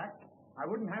 $20 back. I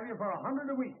wouldn't have you for $100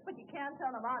 a week. But you can't tell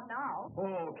him out now.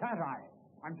 Oh, can't I?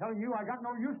 I'm telling you, I got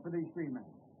no use for these freemen.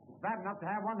 It's bad enough to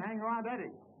have one hang around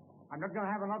Ettie. I'm not going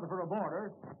to have another for a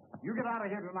boarder. You get out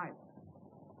of here tonight.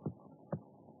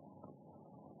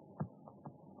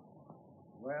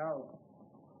 Well,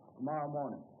 tomorrow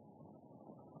morning.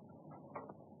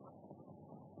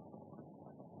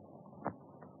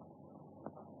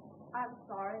 I'm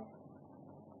sorry.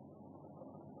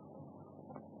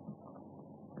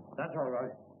 That's all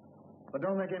right. But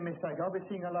don't make any mistake. I'll be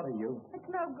seeing a lot of you. It's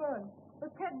no good.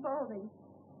 With Ted Boulding.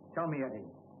 Tell me, Ettie,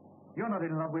 you're not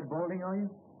in love with Boulding, are you?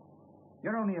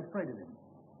 You're only afraid of him.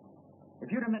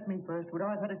 If you'd have met me first, would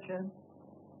I have had a chance?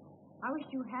 I wish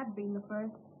you had been the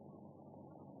first.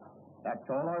 That's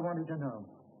all I wanted to know.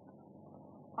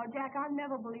 Oh, Jack, I'll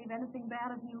never believe anything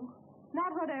bad of you.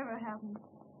 Not whatever happens.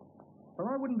 Well,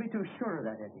 I wouldn't be too sure of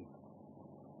that, Ettie.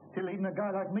 Still, even a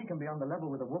guy like me can be on the level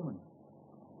with a woman.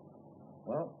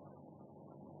 Well,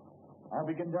 I'll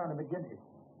be getting down to McGinty.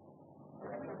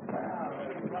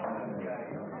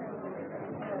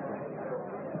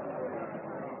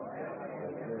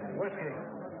 Whiskey.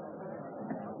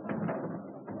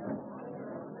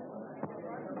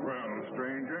 Well,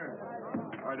 stranger,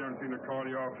 I don't seem to call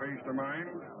your face to mind.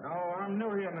 No, I'm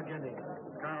new here, McGinty.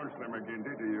 Counselor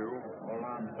McGinty, to you. Well,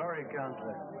 I'm sorry,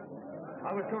 Counselor.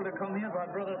 I was told to come here by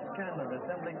Brother Scanlon,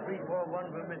 assembling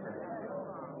 341 for Mrs.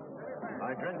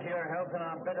 I drink your health and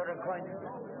I'm better acquainted.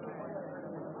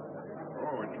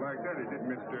 Oh, it's like that, is it,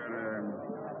 Mr.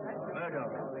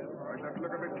 Murdoch. I'd have to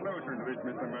look a bit closer into this,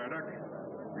 Mr. Murdoch.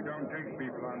 We don't take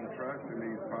people on trust in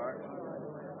these parts.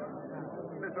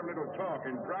 Let's have a little talk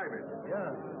in private.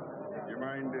 Yeah. You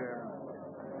mind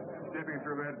stepping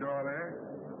through that door there?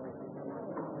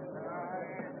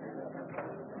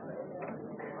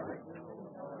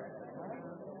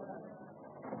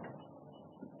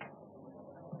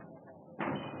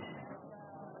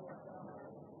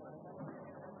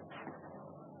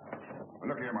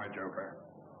 Look here, my joker.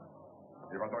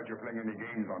 If I thought you were playing any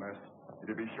games on us,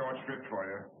 it'd be short stripped for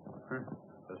you.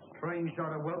 A strange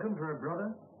sort of welcome for a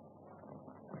brother.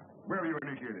 Where were you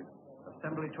initiated?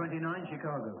 Assembly 29,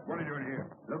 Chicago. What are you doing here?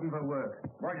 Looking for work.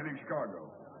 Why'd you leave Chicago?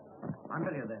 I'll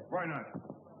tell you that. Why not?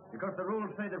 Because the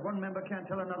rules say that one member can't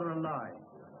tell another a lie.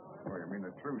 Oh, you mean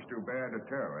the truth's too bad to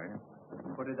tell, eh?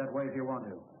 Put it that way if you want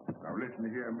to. Now, listen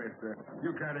here, mister.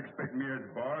 You can't expect me as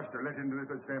boss to let into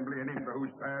this assembly an in for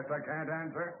whose past I can't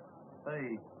answer.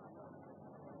 Hey,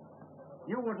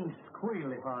 you wouldn't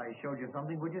squeal if I showed you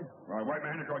something, would you? Well, wipe my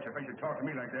hand across your face and talk to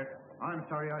me like that. I'm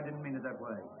sorry, I didn't mean it that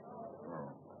way.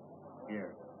 Oh.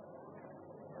 Here.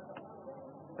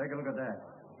 Take a look at that.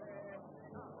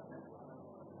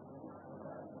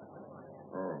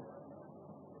 Oh.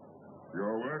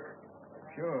 Your work?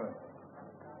 Sure.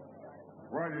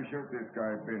 Why'd you shoot this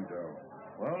guy, Pinto?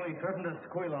 Well, he threatened to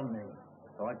squeal on me.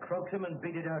 So I croaked him and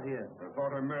beat it out here. The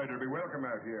thought of murder would be welcome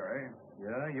out here, eh?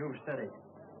 Yeah, you've said it.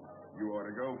 You ought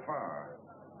to go far.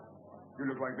 You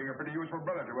look like being a pretty useful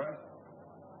brother to us.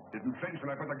 Didn't flinch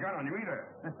when I put the gun on you either.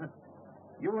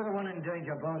 You were the one in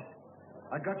danger, boss.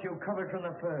 I got you covered from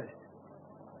the first.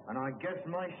 And I guess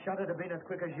my shot would have been as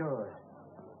quick as yours.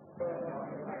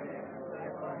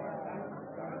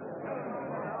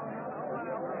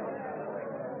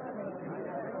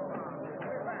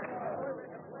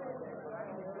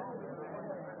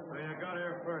 So you got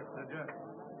here first, did you?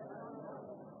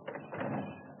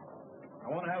 I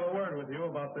want to have a word with you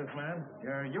about this man.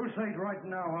 Yeah, you say it right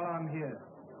now while I'm here.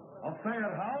 I'll say it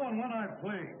how and when I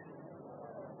please.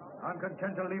 I'm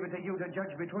content to leave it to you to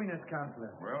judge between us,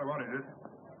 Counselor. Well, what is it?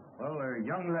 Well, a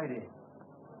young lady.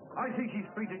 I think she's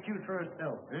free to choose for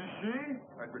herself. Is she?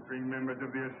 As between members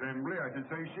of the Assembly, I should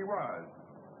say she was.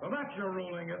 Well, that's your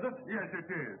ruling, is it? Yes, it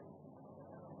is.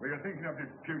 Were you thinking of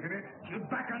disputing it? You'd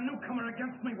back a newcomer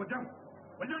against me, would you?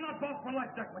 Well, you're not boss for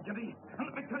life, Jack McGinty. And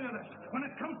let me tell you this. When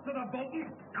it comes to the voting...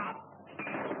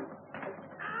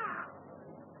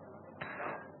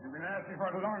 You've been asking for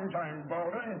it a long time,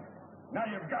 Baldy. Now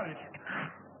you've got it.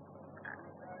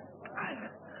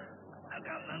 I've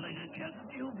got nothing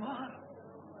against you, boss.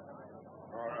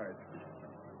 All right.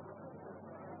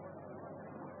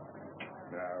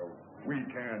 Now, we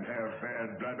can't have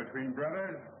bad blood between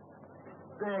brothers.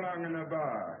 Go along in the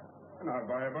bar, and I'll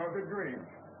buy about the drink.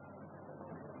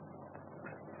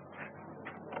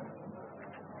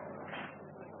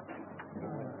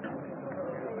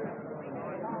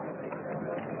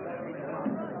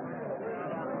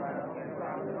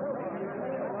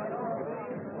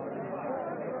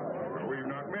 We've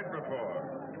not met before.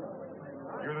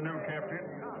 You're the new captain?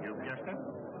 You guessed it.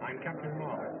 I'm Captain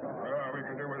Morgan. Oh, we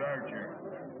can do without you.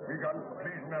 We got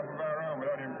pleased enough of our own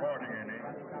without importing any.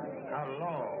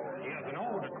 Hello. Here's an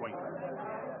old acquaintance.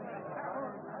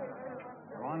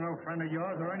 I'm no friend of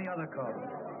yours or any other cause.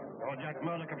 You're Jack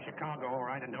Murdoch of Chicago, all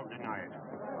right, and don't deny it.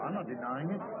 I'm not denying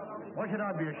it. Why should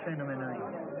I be ashamed of my name?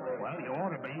 Well, you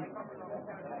ought to be.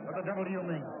 What the devil do you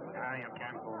mean? You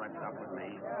can't pull that stuff with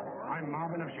me. I'm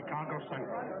Marvin of Chicago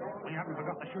Central. We haven't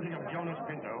forgot the shooting of Jonas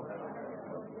Pinto.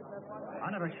 I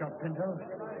never shot Pinto.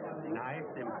 Nice,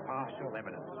 impartial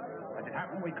evidence. As it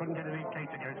happened, we couldn't get any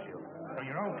case against you. So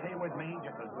you're okay with me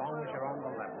just as long as you're on the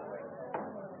level.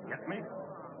 Get me?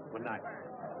 Good night.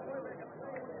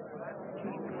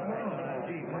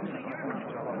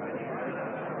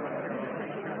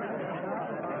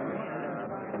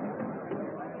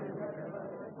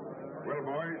 Well,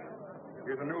 boys,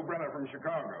 here's a new brother from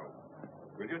Chicago.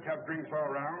 We'll just have drinks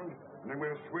all around, and then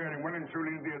we'll swear him well and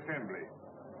truly into the Assembly.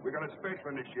 We got a special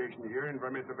initiation here in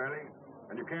Vermissa Valley,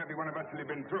 and you can't be one of us till you've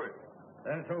been through it.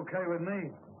 That's okay with me.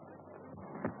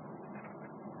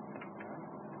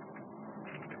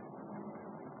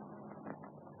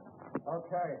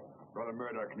 Okay. Brother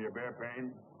Murdoch, can you bear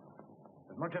pain?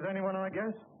 As much as anyone, I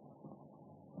guess.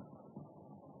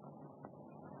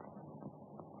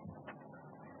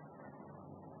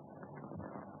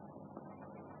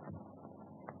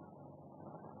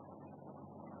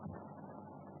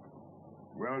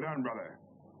 Well done, brother.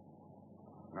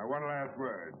 Now, one last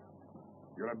word.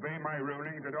 You'll obey my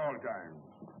rulings at all times.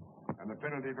 And the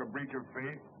penalty for breach of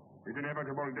faith is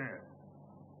inevitable death.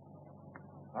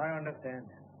 I understand.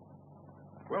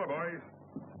 Well, boys,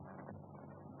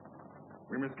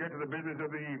 we must get to the business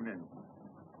of the evening.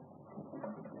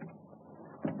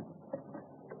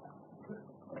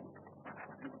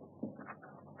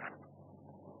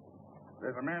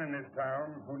 There's a man in this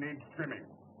town who needs trimming.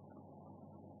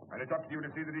 And it's up to you to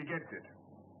see that he gets it.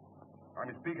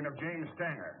 I'm speaking of James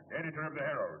Stanger, editor of the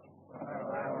Herald.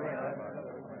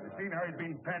 You seen how he's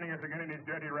been panning us again in his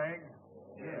dirty rags?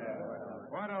 Yeah.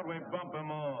 Why don't we bump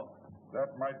him off?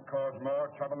 That might cause more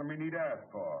trouble than we need ask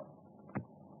for.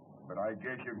 But I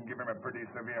guess you can give him a pretty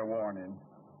severe warning.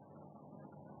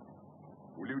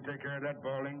 Will you take care of that,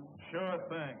 Bowling? Sure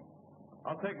thing.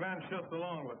 I'll take Van Schust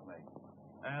along with me.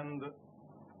 And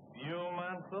you,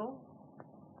 Mansell?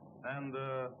 And,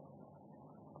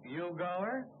 you,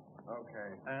 Gower?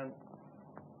 Okay. And,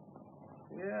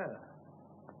 yeah.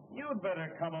 You'd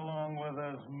better come along with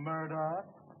us, Murdoch.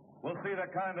 We'll see the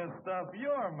kind of stuff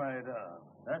you're made of.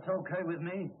 That's okay with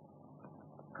me.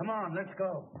 Come on, let's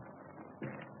go.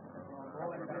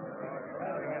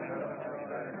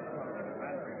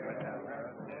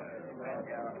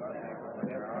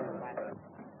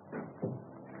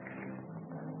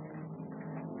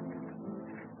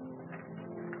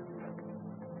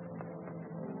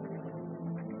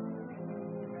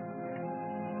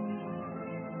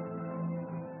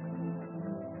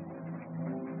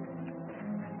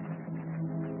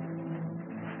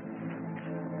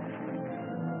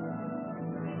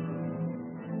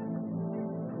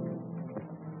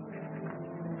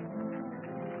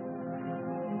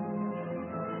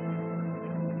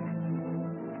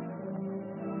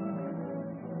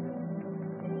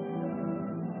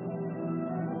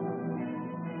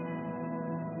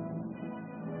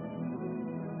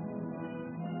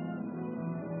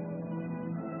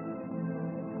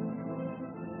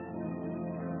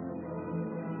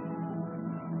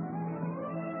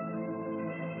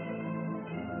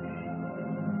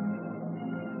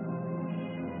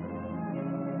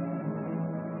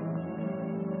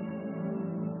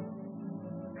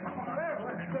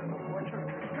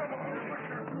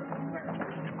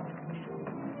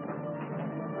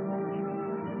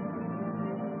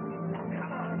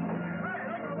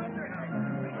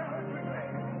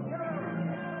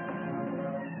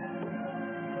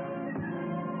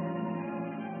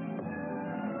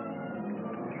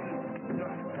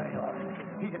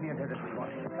 get near there as we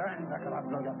want. Stand back or I'll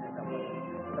blow your head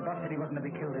up. The boss said he wasn't to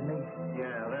be killed in me.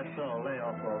 Yeah, that's all. Lay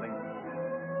off, Welden.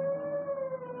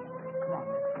 Come on,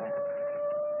 let's go.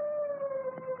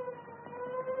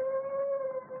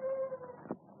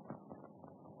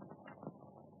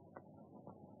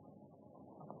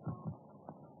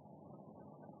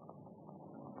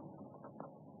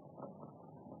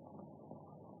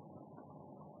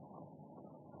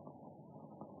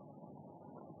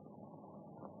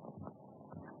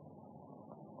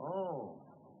 Oh.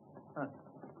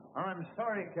 I'm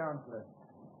sorry, Counselor.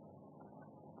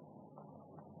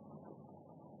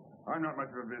 I'm not much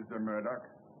of a visitor, Murdoch,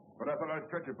 but I thought I'd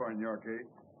touch upon your case.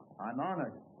 I'm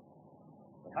honored.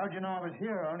 But how'd you know I was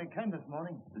here? I only came this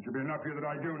morning. It should be enough for you that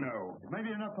I do know. It may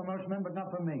be enough for most men, but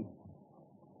not for me.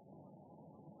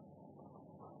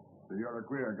 So you're a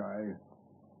queer guy.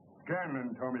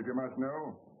 Scanlon told me if you must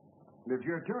know. Lives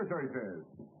here too, so he says.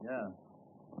 Yeah.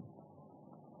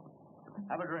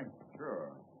 Have a drink.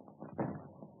 Sure.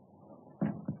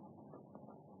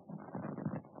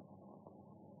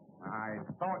 I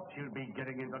thought you'd be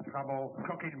getting into trouble,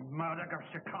 cooking Murdoch of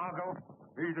Chicago.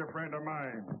 He's a friend of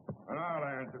mine, and I'll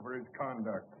answer for his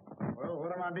conduct. Well,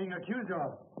 what am I being accused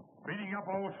of? Beating up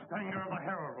old Stanger of the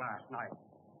Herald last night.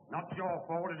 Not your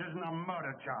fault, it isn't a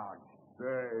murder charge.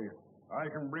 Say, I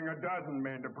can bring a dozen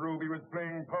men to prove he was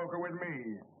playing poker with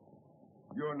me.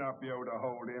 You'll not be able to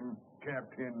hold him,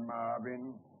 Captain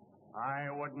Marvin.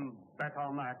 I wouldn't bet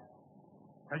on that.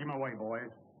 Take him away, boys.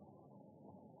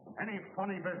 Any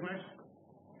funny business,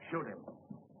 shoot him.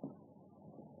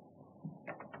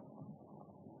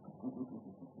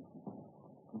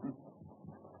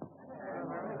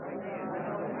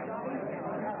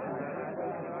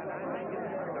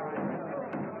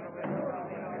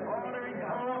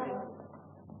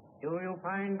 Do you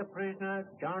find the prisoner,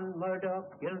 John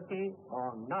Murdoch, guilty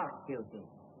or not guilty?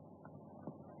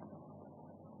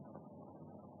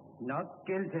 Not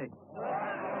guilty.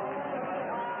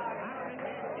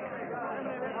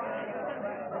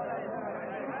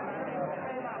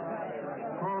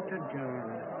 Court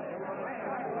adjourned.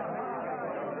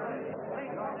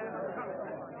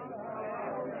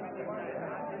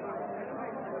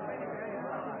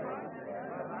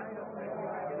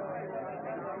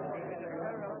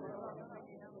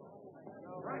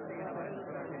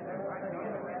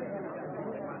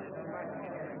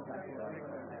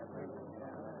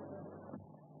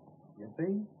 You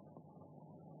see?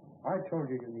 I told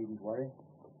you needn't worry.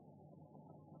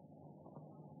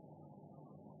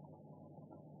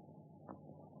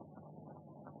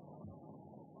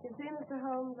 You see, Mr.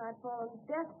 Holmes, I'd fallen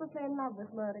desperately in love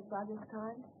with Murdoch by this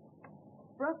time.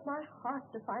 Broke my heart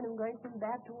to find him going from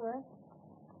bad to worse.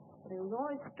 But he was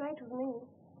always straight with me.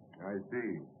 I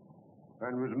see.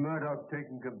 And was Murdoch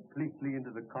taken completely into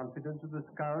the confidence of the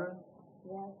Scourers?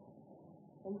 Yes.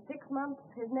 In 6 months,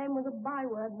 his name was a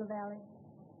byword in the valley.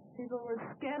 People were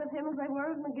as scared of him as they were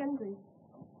of McGinty.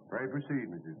 Pray proceed,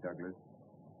 Mrs. Douglas.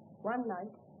 One night,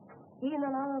 he and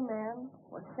another man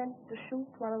were sent to shoot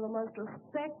one of the most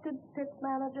respected pit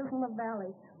managers in the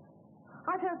valley.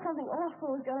 I felt something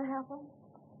awful was going to happen.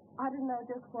 I didn't know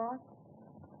just what.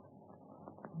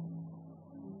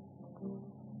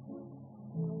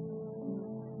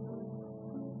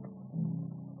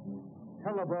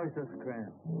 Tell the boys to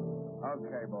scram.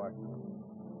 Okay, boy.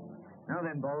 Now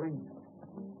then, Bowling.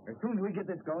 As soon as we get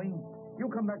this going, you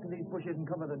come back to these bushes and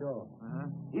cover the door.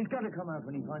 He's got to come out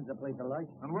when he finds a place of light.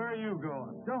 And where are you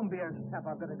going? Don't be a sap.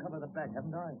 I've got to cover the back,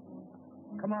 haven't I?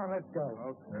 Come on, let's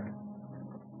go. Okay.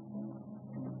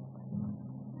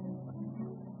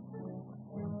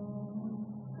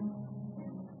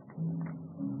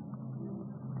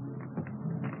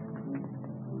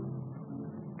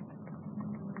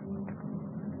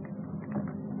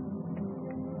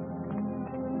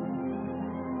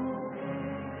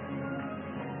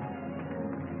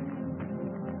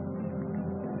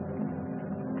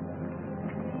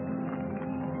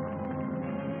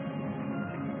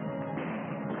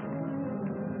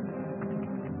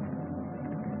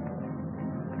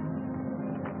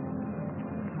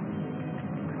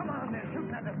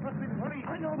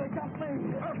 I know they got me.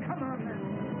 Oh, come on, then.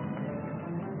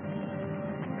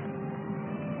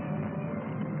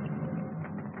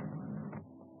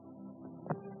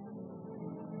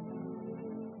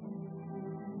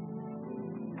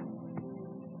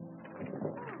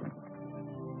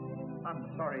 I'm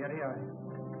sorry, Eddie.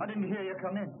 I didn't hear you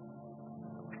come in.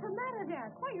 What's the matter,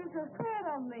 Jack? Why are you so scared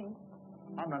of me?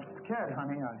 I'm not scared,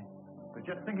 honey. I was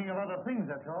just thinking of other things,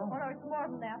 that's all. Oh, no, it's more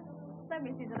than that. Let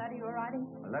me see the letter you were writing.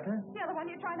 A letter? Yeah, the one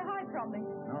you're trying to hide from me.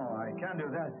 No, I can't do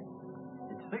that.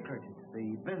 It's secret. It's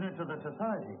the business of the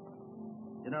society.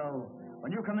 You know,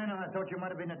 When you come in, I thought you might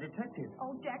have been a detective.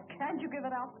 Oh, Jack, can't you give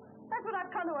it up? That's what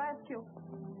I've come to ask you.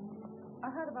 I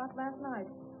heard about last night.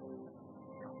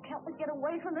 Help me get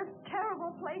away from this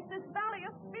terrible place, this valley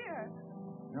of fear.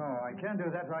 No, I can't do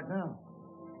that right now.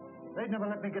 They'd never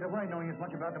let me get away knowing as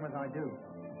much about them as I do.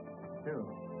 Still,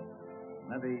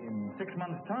 maybe in 6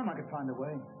 months' time I could find a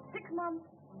way. 6 months?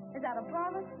 Is that a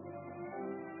promise?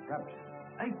 Perhaps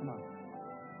 8 months.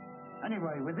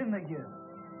 Anyway, within the year.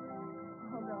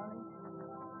 Oh, darling.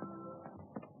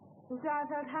 You see, I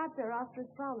felt happier after his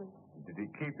promise. Did he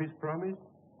keep his promise?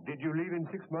 Did you leave in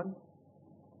 6 months?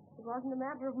 It wasn't a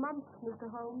matter of months, Mr.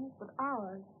 Holmes, but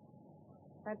hours.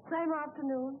 That same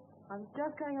afternoon, I was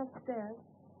just going upstairs,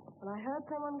 and I heard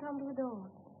someone come to the door.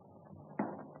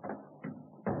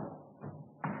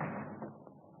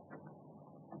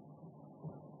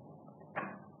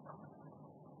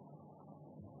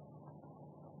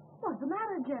 What's the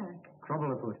matter, Jack?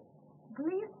 Trouble afoot.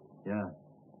 Police? Yeah.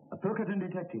 A Pilkington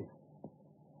detective.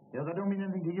 Yeah, that don't mean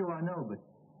anything to you, I know, but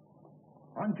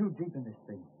I'm too deep in this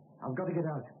thing. I've got to get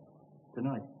out.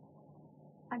 Tonight.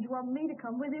 And you want me to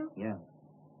come with you? Yeah.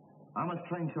 I'm a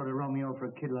strange sort of Romeo for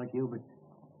a kid like you, but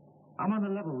I'm on the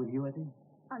level with you, Ettie.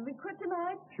 And we quit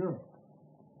tonight? Sure.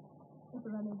 Is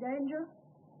there any danger?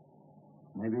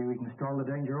 Maybe we can stall the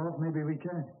danger off, maybe we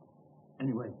can't.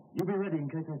 Anyway, you be ready in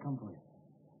case I come for you.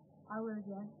 I will,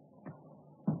 Jack.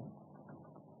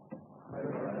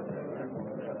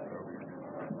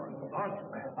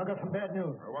 I've got some bad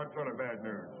news. What sort of bad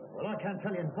news? Well, I can't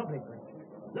tell you in public, but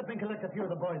let me collect a few of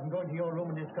the boys and go into your room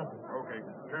and discuss it. Okay,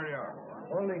 carry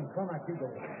on. Lynds, Cormac, you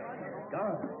go.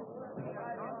 Carr.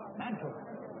 Mansell,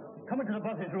 come into the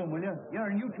boss's room, will you? Yeah,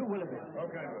 and you too, Wilfrid.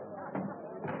 Okay.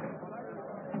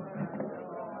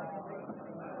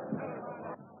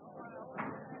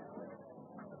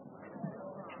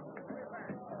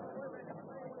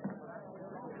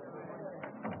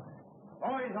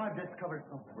 Boys, I've discovered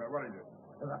something. Well, what is it?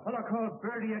 There's a fellow called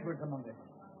Bertie Edwards among us.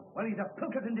 Well, he's a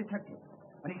Pilkington detective.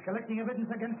 And he's collecting evidence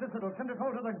against us that'll send us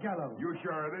all to the gallows. You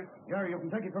sure of this? Yeah, you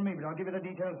can take it from me, but I'll give you the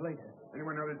details later.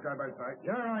 Anyone know this guy by sight?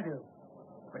 Sure, I do.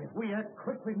 But if we act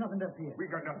quick, we've nothing to fear. We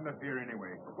got nothing to fear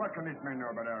anyway. What can this man know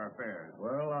about our affairs?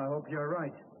 Well, I hope you're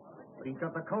right. But he's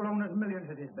got the co-owner's millions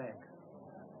at his back.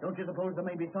 Don't you suppose there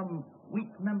may be some weak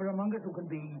member among us who can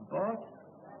be bought?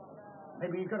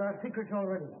 Maybe he's got our secrets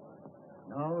already.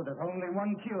 No, there's only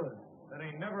one cure. That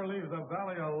he never leaves the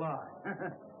valley alive.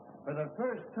 For the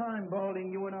first time,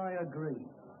 Balding, you and I agree.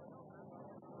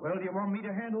 Well, do you want me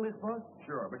to handle this, boss?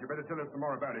 Sure, but you better tell us some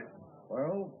more about it.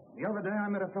 Well, the other day I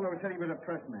met a fellow who said he was a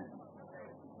pressman.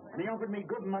 And he offered me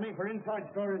good money for inside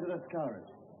stories of the Scars.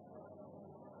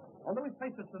 Although his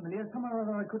face was familiar, somehow or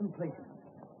other I couldn't place him.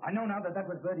 I know now that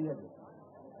was Bertie Edwards.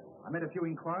 I made a few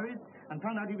inquiries and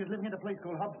found out he was living at a place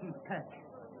called Hobson's Patch,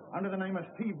 under the name of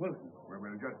Steve Wilson. Well,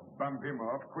 we'll just bump him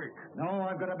off quick. No,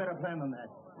 I've got a better plan than that.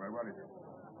 Well, what is it?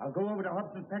 I'll go over to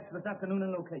Hobson's Patch this afternoon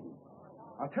and locate him.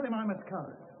 I'll tell him I'm a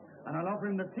scholar, and I'll offer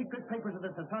him the secret papers of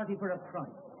the society for a price.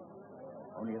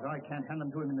 Only as I can't hand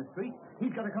them to him in the street,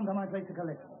 he's got to come to my place to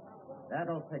collect them.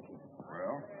 That'll fetch him.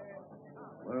 Well?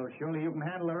 Well, surely you can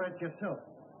handle the rest yourself.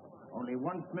 Only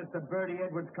once Mr. Bertie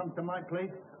Edwards comes to my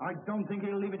place, I don't think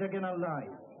he'll leave it again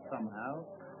alive, somehow.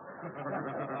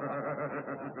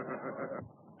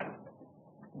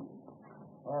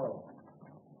 Oh.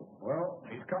 Well,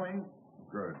 he's coming.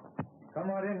 Good. Come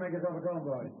right in, make yourself at home,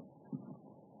 boys.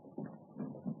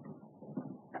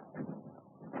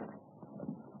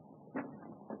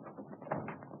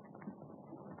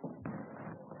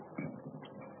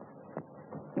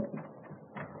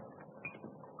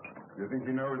 You think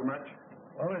he knows much?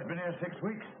 Well, he's been here 6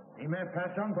 weeks. He may have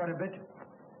passed on quite a bit.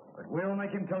 But we'll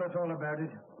make him tell us all about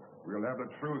it. We'll have the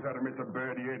truth out of Mr.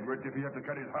 Bertie Edwards if he has to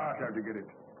cut his heart out to get it.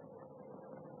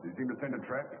 Did he seem to send a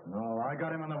trap? No, I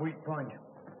got him on the weak point.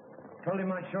 Told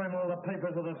him I'd show him all the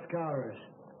papers of the Scars.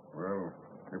 Well,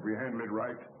 if we handle it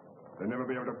right, they'll never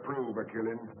be able to prove a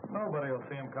killing. Nobody will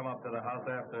see him come up to the house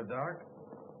after dark.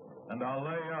 And I'll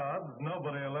lay odds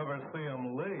nobody will ever see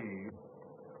him leave.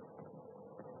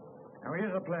 Now,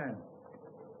 here's the plan.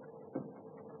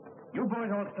 You boys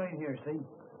all stay here, see?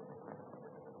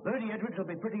 Bertie Edwards will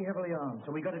be pretty heavily armed,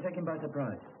 so we got to take him by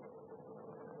surprise.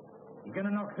 He's going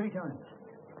to knock 3 times.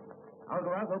 I'll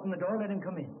go out, open the door, let him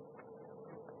come in.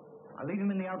 I'll leave him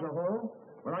in the outer hall,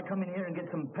 while I come in here and get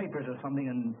some papers or something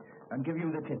and give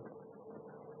you the tip.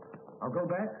 I'll go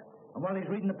back, and while he's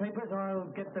reading the papers, I'll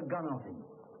get the gun off him.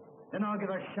 Then I'll give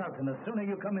a shout, and the sooner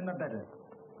you come in, the better.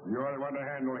 You're the one to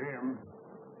handle him.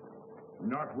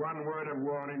 Not one word of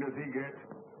warning does he get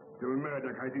till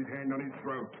Murdoch has his hand on his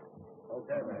throat.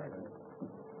 Okay, man.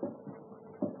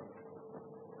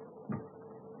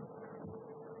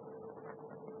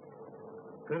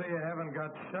 Pity you haven't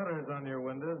got shutters on your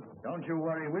windows. Don't you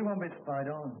worry, we won't be spied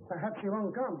on. Perhaps he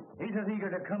won't come. He's as eager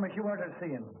to come as you are to see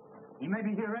him. He may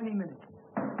be here any minute.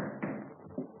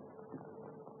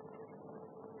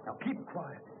 Now keep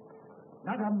quiet.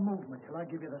 Not a movement till I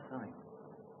give you the sign.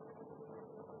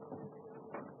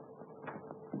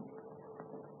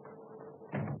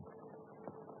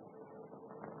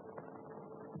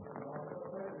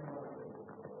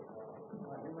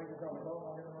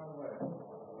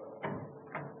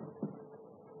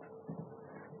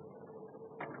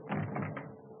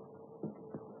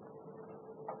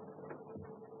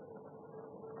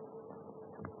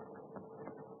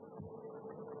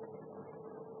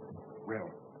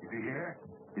 Well, is he here?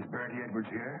 Is Bertie Edwards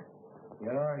here?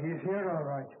 Yeah, he's here all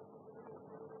right.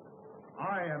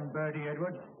 I am Bertie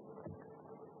Edwards.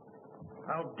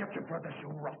 I'll get you for this, you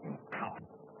rotten cop.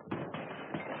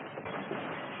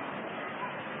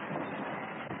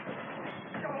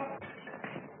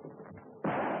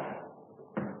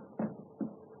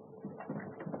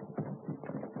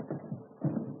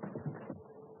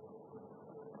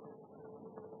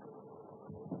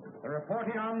 There are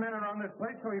 40 armed men around this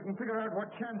place, so you can figure out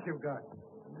what chance you've got.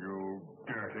 You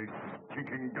dirty,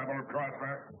 stinking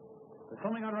double-crosser. There's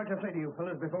something I'd like to say to you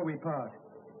fellas before we part.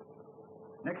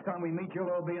 Next time we meet, you'll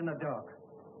all be in the dark.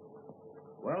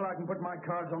 Well, I can put my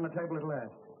cards on the table at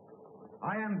last.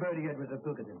 I am Bertie Edwards of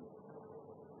Pilkington.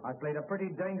 I played a pretty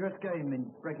dangerous game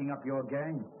in breaking up your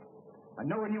gang. And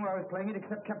no one knew I was playing it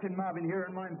except Captain Marvin here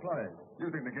and my employers. You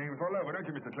think the game's all over, don't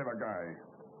you, Mr. Clever Guy?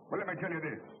 Well, let me tell you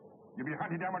this. You'll be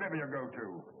hunted down whatever you go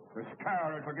to. The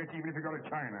scourge will get you even if you go to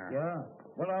China. Yeah?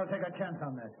 Well, I'll take a chance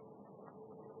on that.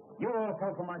 You all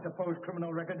fell for my supposed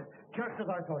criminal record, just as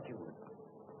I thought you would.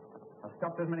 I've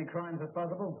stopped as many crimes as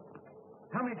possible.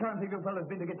 How many times have you fellas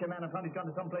been to get your man and found he's gone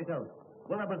to someplace else?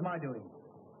 Well, that was my doing.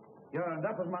 Yeah, and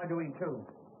that was my doing, too.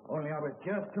 Only I was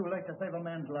just too late to save a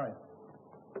man's life.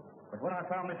 But when I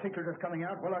found the secret was coming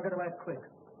out, well, I got to act quick.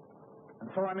 And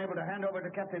so I'm able to hand over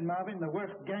to Captain Marvin the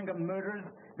worst gang of murderers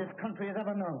this country has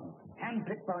ever known.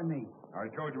 Handpicked by me. I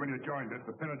told you when you joined us,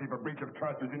 the penalty for breach of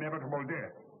trust is inevitable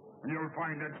death. And you'll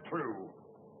find that's true.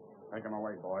 Take him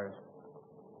away, boys.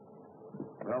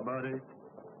 Well, Bertie,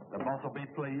 the boss will be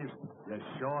pleased. You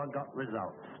sure got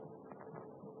results.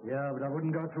 Yeah, but I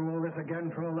wouldn't go through all this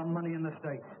again for all the money in the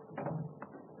States.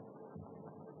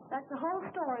 That's the whole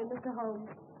story, Mr. Holmes.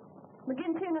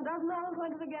 McGinty and a dozen others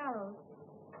went to the gallows.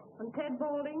 And Ted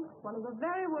Balding, one of the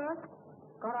very worst,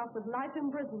 got off with life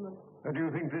imprisonment. Do you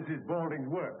think this is Balding's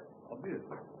work? Obvious.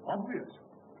 Obvious.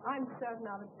 I'm certain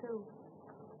of it, too.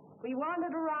 We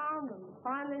wandered around and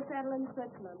finally settled in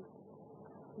Switzerland.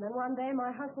 And then one day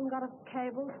my husband got a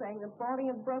cable saying that Balding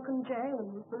had broken jail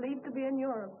and was believed to be in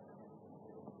Europe.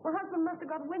 My husband must have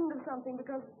got wind of something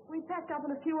because we packed up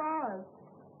in a few hours.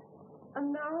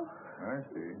 And now... I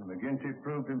see. McGinty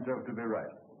proved himself to be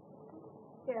right.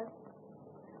 Yes.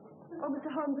 Oh,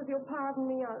 Mr. Holmes, if you'll pardon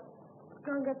me, I'll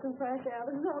go and get some fresh air.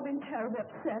 This has all been terribly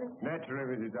upsetting.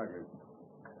 Naturally, Mrs. Douglas.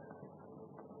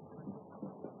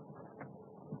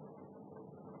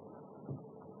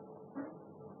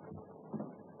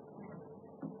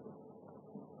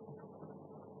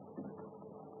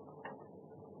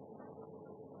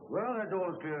 Well, that's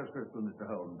all as clear as crystal, Mr.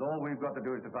 Holmes. All we've got to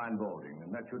do is to find Balding,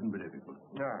 and that shouldn't be difficult.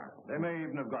 Ah. They may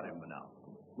even have got him by now.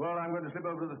 Well, I'm going to slip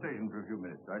over to the station for a few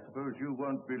minutes. I suppose you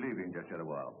won't be leaving just yet a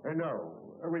while. No.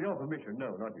 With your permission,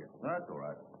 no, not yet. That's all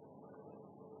right.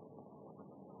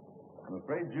 I'm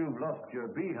afraid you've lost your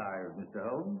beehive, Mr.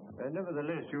 Holmes.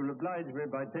 Nevertheless, you'll oblige me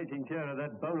by taking care of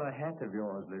that bowler hat of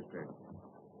yours, Lestrade.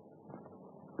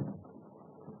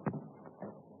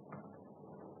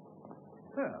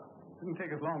 Well, it didn't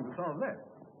take us long to solve that.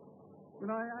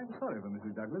 But I'm sorry for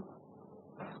Mrs. Douglas.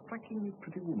 Strikingly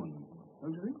pretty woman,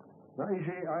 don't you think? No, you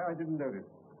see, I didn't notice.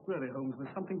 Really, Holmes,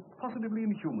 there's something positively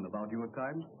inhuman about you at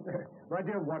times. My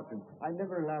dear Watson, I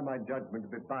never allow my judgment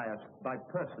to be biased by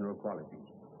personal qualities.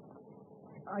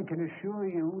 I can assure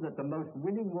you that the most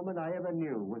winning woman I ever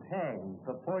knew was hanged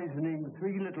for poisoning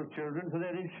 3 little children for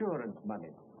their insurance money.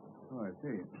 Oh, I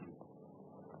see.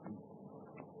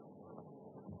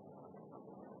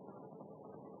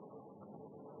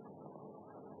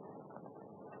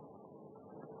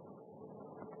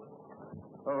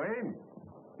 Oh, Ames?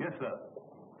 Yes, sir.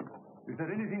 Is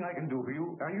there anything I can do for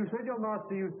you? You said your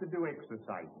master used to do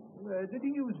exercise. Did he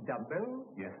use dumbbells?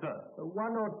 Yes, sir.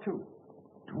 1 or 2?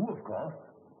 2, of course.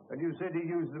 And you said he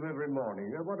used them every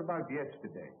morning. What about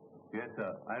yesterday? Yes,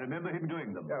 sir. I remember him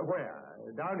doing them. Where?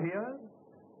 Down here?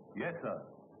 Yes, sir.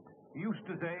 He used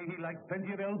to say he liked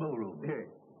plenty of elbow room.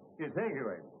 Yes, thank you,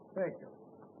 Ames. Thank you.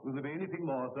 Will there be anything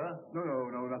more, sir?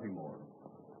 No, nothing more.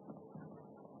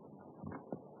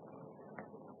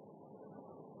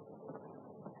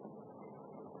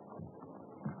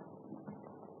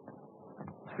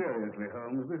 Seriously,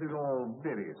 Holmes, this is all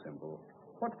very simple.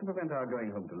 What's to prevent our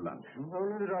going home to lunch?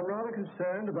 Only that I'm rather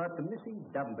concerned about the missing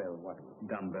dumbbell,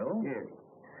 Dumbbell? Yes.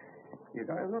 Yes,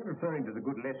 I'm not referring to the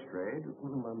good Lestrade,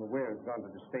 whom I'm aware has gone to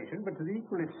the station, but to the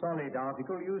equally solid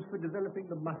article used for developing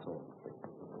the muscles.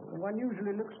 One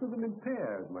usually looks through them in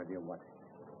pairs, my dear Watson.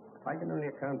 I can only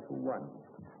account for one.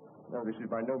 Now, this is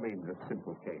by no means a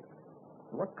simple case.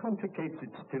 What complicates it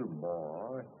still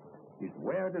more is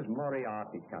where does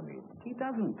Moriarty come in? He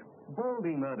doesn't.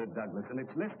 Balding murdered Douglas, and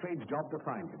it's Lestrade's job to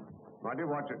find him. My dear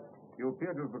Watson, you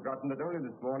appear to have forgotten that only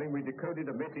this morning we decoded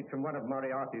a message from one of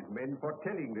Moriarty's men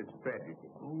foretelling this tragedy.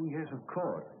 Oh, yes, of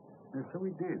course. Yes, so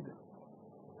we did.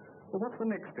 Well, what's the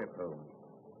next step, Holmes?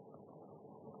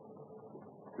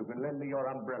 You can lend me your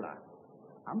umbrella.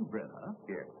 Umbrella?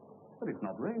 Yes. But it's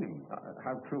not raining.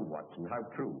 How true, Watson, how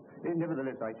true.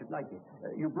 Nevertheless, I should like it.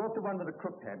 You brought the one with the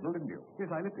crooked handle, didn't you? Yes,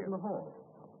 I left it in the hall.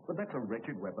 But that's a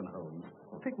wretched weapon, Holmes.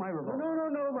 Take my revolver.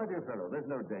 No, my dear fellow. There's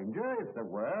no danger. If there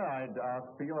were, I'd ask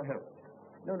for your help.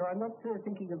 No, I'm not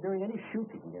thinking of doing any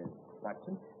shooting,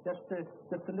 Watson. Just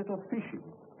a little fishing.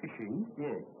 Fishing?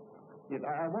 Yes. Yes,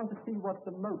 I want to see what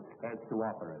the moat has to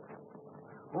offer us.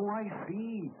 Oh, I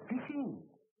see. Fishing.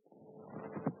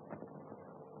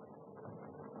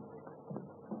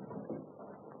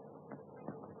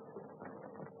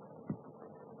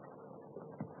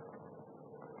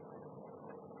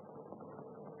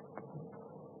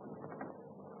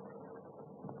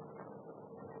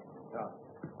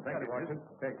 Thank you, Watson.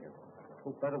 Thank you.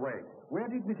 Oh, by the way, where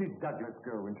did Mrs. Douglas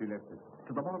go when she left us?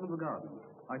 To the bottom of the garden.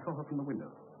 I saw her from the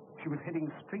window. She was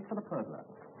heading straight for the pergola.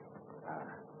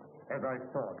 As I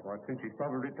thought, Watson, she's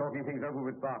probably talking things over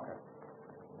with Barker.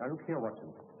 Now, look here,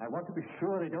 Watson. I want to be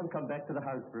sure they don't come back to the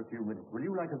house for a few minutes. Will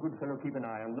you, like a good fellow, keep an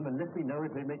eye on them and let me know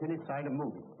if they make any sign of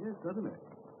moving? Yes, certainly.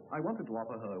 I wanted to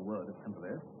offer her a word of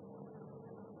sympathy.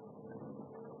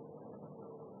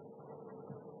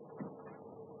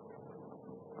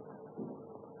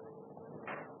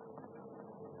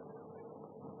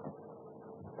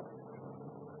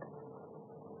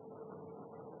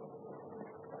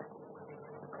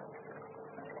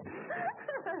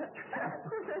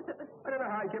 I don't know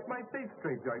how I kept my face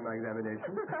straight during my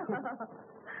examination.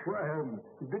 Well,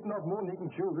 bitten off more than you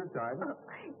can chew this time.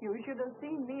 You should have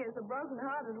seen me as a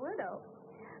broken-hearted widow.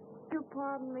 Do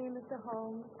pardon me, Mr.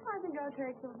 Holmes. I think I'll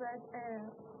take some fresh air.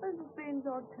 This has been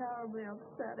so terribly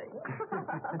upsetting.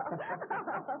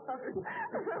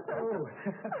 Oh.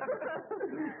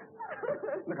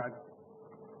 Look out.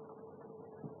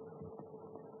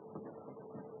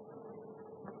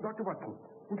 Dr. Watson,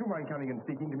 would you mind coming and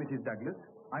speaking to Mrs. Douglas?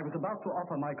 I was about to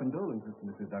offer my condolences to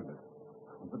Mrs. Douglas,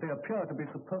 but they appear to be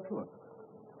superfluous.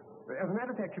 As a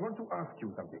matter of fact, she wants to ask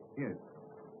you something. Yes.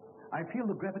 I feel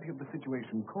the gravity of the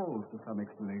situation calls for some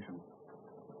explanation.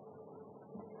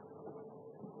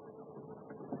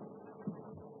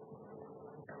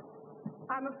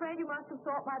 I'm afraid you must have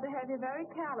thought my behavior very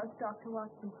callous, Dr.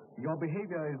 Watson. Your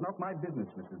behavior is not my business,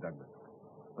 Mrs. Douglas.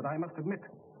 But I must admit,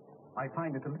 I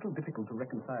find it a little difficult to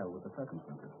reconcile with the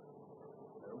circumstances.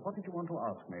 What did you want to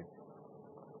ask me?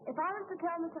 If I was to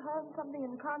tell Mr. Holmes something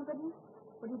in confidence,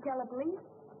 would he tell the police?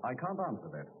 I can't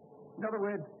answer that. In other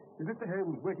words, is Mr.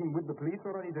 Holmes working with the police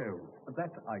or on his own?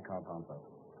 That I can't answer.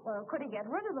 Well, could he get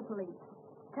rid of the police?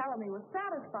 Tell them he was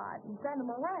satisfied and send them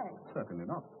away? Certainly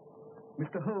not.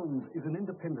 Mr. Holmes is an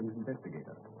independent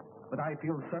investigator, but I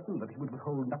feel certain that he would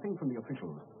withhold nothing from the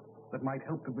officials that might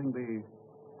help to bring the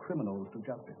criminals to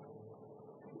justice.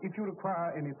 If you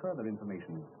require any further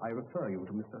information, I refer you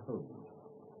to Mr. Holmes.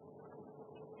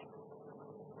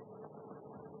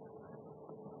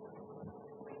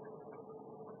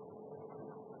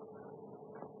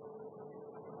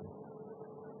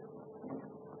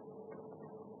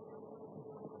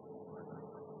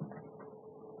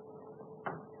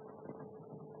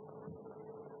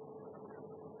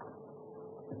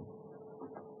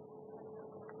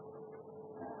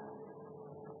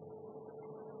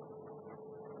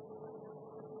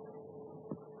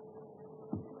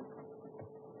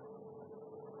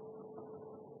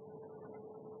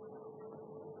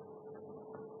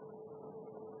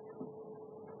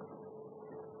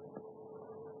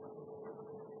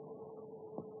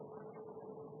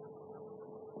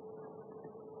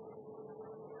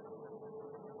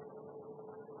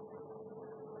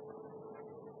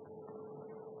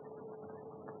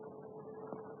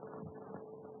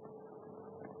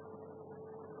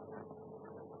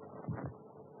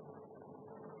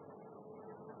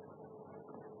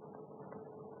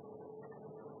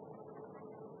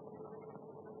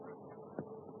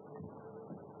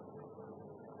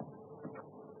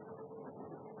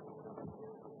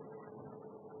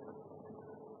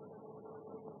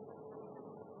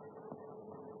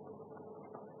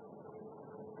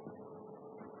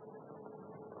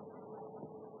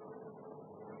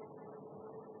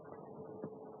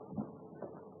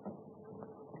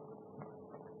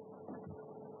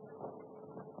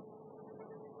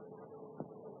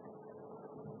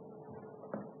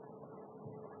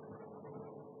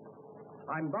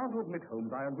 I'm bound to admit,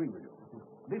 Holmes, I agree with you.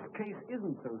 This case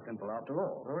isn't so simple after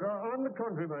all. On the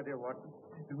contrary, my dear Watson,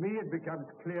 to me it becomes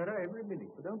clearer every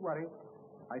minute. But don't worry.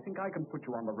 I think I can put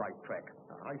you on the right track.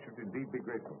 I should indeed be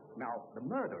grateful. Now, the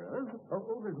murderers...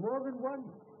 Oh, there's more than one.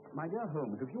 My dear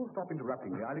Holmes, if you'll stop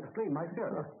interrupting me, I'll explain my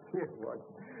theory. Yes, Watson.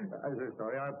 I'm so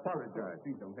sorry. I apologize.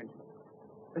 Please don't mention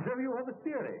it. So you have a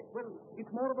theory? Well,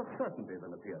 it's more of a certainty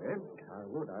than a theory. I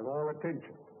would. I'm all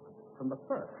attention. From the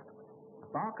first,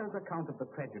 Barker's account of the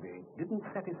tragedy didn't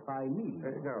satisfy me.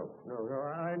 No.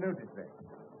 I noticed that.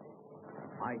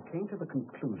 I came to the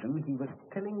conclusion he was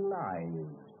telling lies.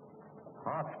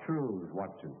 Half-truths,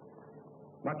 Watson.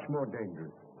 Much more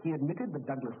dangerous. He admitted that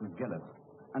Douglas was jealous,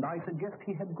 and I suggest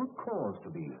he had good cause to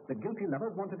be. The guilty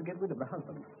lovers wanted to get rid of the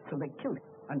husband, so they killed him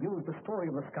and used the story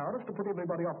of the scourge to put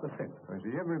everybody off the scent. I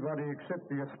see, everybody except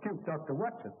the astute Dr.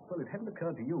 Watson. Well, it hadn't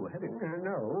occurred to you, had it?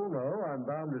 No. I'm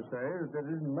bound to say that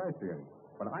isn't my theory.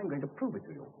 Well, I'm going to prove it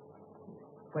to you.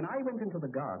 When I went into the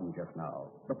garden just now,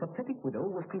 the pathetic widow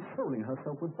was consoling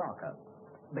herself with Barker.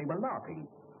 They were laughing.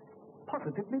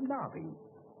 Positively laughing.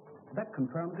 That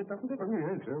confirms it, doesn't it?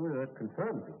 Yes, that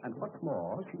confirms it. And what's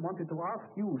more, she wanted to ask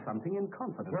you something in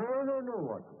confidence. No,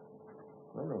 Watson.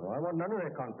 No. I want none of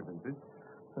their confidences.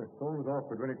 It's always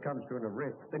awkward when it comes to an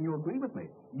arrest. Then you agree with me.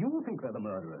 You think they're the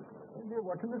murderers. Oh, dear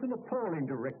Watson, there's an appalling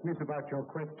directness about your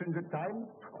questions at times.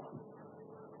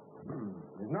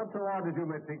 It's not so hard as you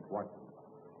may think, Watson.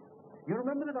 You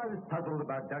remember that I was puzzled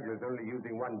about Douglas only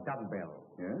using one dumbbell?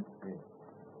 Yes? Yes.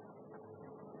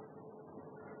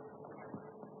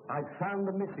 I found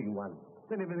the missing one.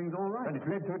 Then everything's all right. And it's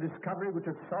led to a discovery which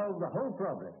has solved the whole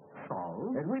problem.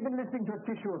 Solved? As we've been listening to a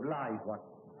tissue of lies, Watson.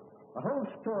 The whole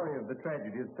story of the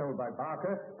tragedy as told by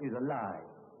Barker is a lie.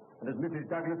 And as Mrs.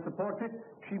 Douglas supports it,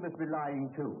 she must be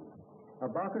lying too. Now,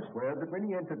 Barker swears that when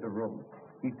he entered the room,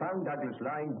 he found Douglas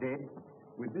lying dead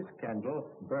with this candle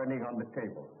burning on the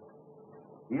table.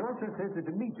 He also says that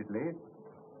immediately,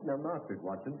 no, mark it,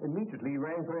 Watson, immediately he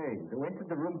rang for Ames, who entered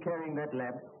the room carrying that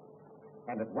lamp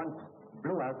and at once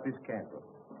blew out this candle,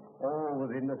 all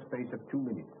within the space of 2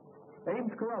 minutes.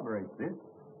 Ames corroborates this.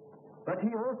 But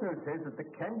he also says that the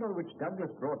candle which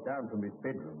Douglas brought down from his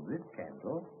bedroom, this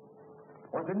candle,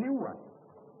 was a new one,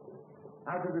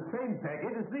 out of the same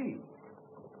packet as these.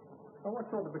 Now, what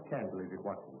sort of a candle is it,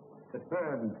 Watson, that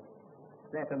burns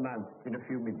that amount in a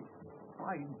few minutes?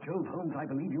 By Jove, Holmes, I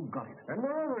believe you've got it. And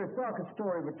moreover, if Barker's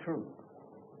story were true,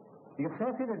 the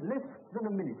assassin had less than a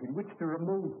minute in which to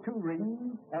remove 2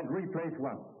 rings and replace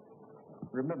one.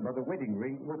 Remember, the wedding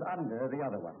ring was under the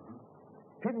other one.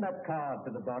 Pin that card to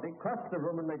the body, cross the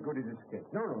room, and make good his escape.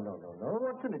 No,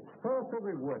 Watson, it's false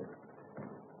every word.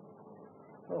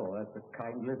 Oh, that's a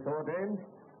kindly thought, Ames.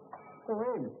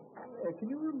 Oh, Ames, can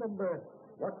you remember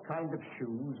what kind of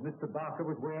shoes Mr. Barker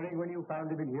was wearing when you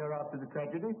found him in here after the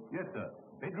tragedy? Yes, sir.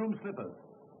 Bedroom slippers.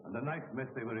 And a nice mess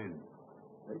they were in.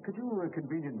 Could you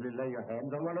conveniently lay your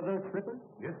hands on one of those slippers?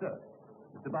 Yes, sir.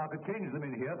 Mr. Barker changed them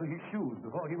in here for his shoes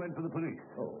before he went for the police.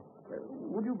 Oh.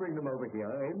 Would you bring them over here,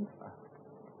 Ames?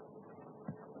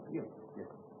 Yes.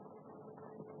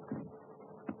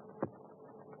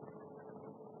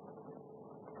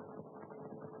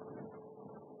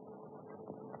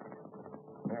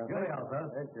 Here they are,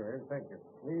 sir. Thank you, Ames. Thank you.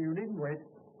 You needn't wait.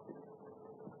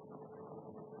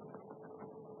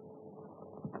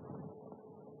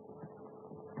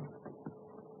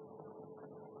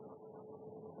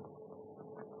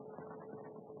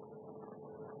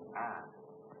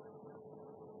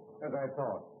 As I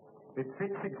thought. It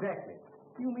fits exactly.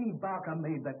 You mean Barker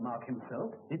made that mark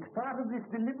himself? It's part of this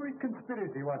deliberate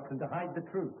conspiracy, Watson, to hide the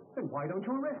truth. Then why don't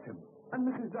you arrest him? And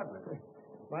Mrs. Douglas?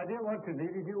 My dear Watson,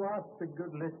 if you asked the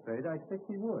good Lestrade, I think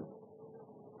he would.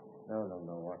 No,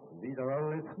 Watson. These are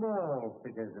only small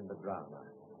figures in the drama.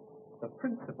 The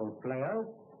principal player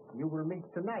you will meet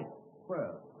tonight.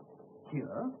 Where?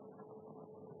 Here?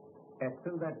 Pass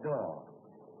through that door.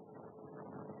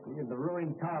 In the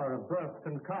ruined tower of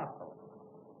Birlstone Castle.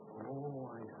 Oh,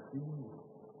 I see.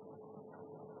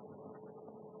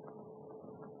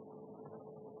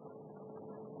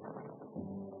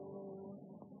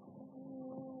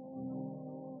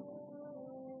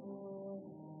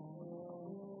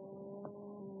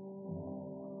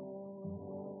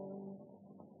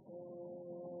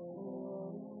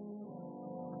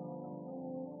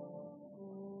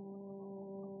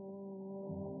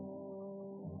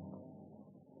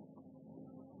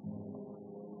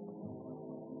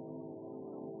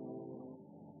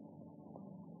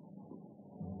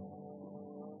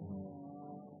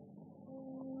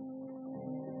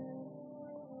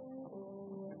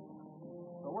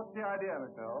 What's the idea,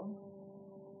 Mr. Holmes?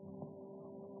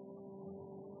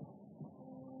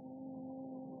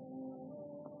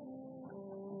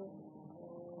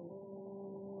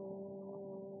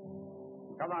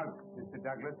 Come out, Mr.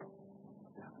 Douglas.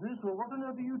 This, or what on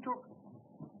earth are you talking?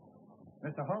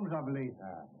 Mr. Holmes, I believe.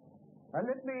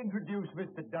 Let me introduce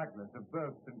Mr. Douglas of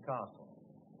Birlstone Castle,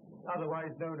 otherwise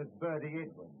known as Birdie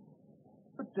Edwin.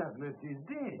 But Douglas is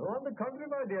dead. Oh, on the contrary,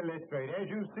 my dear Lestrade, as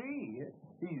you see,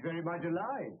 he's very much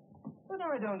alive. But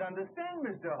I don't understand,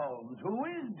 Mr. Holmes. Who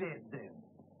is dead, then?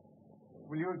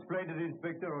 Will you explain to the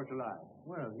inspector, or shall I?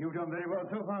 Well, you've done very well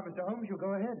so far, Mr. Holmes. You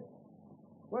go ahead.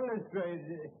 Well,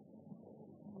 Lestrade,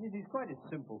 it is quite a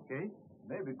simple case.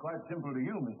 Maybe quite simple to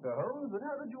you, Mr. Holmes, but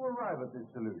how did you arrive at this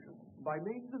solution? By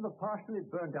means of a partially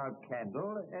burnt-out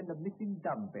candle and a missing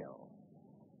dumbbell.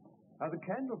 Now, the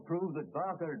candle proved that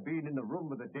Barker had been in the room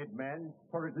with the dead man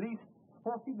for at least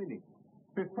 40 minutes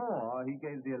before he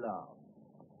gave the alarm.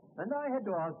 And I had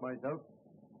to ask myself,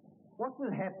 what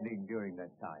was happening during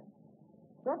that time?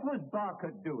 What was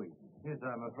Barker doing? Yes,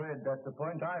 I'm afraid that's the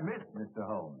point I missed, Mr.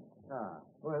 Holmes.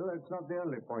 Well, that's not the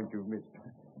only point you've missed,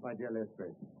 my dear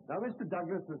Lestrade. Now, Mr.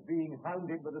 Douglas was being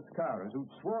hounded by the Scarers who'd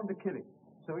sworn to kill him.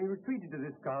 So he retreated to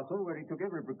this castle where he took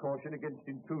every precaution against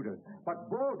intruders. But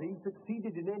Balding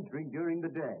succeeded in entering during the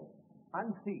day,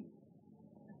 unseen.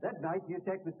 That night he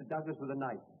attacked Mr. Douglas with a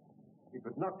knife. It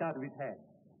was knocked out of his hand.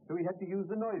 So he had to use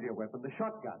the noisier weapon, the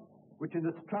shotgun, which in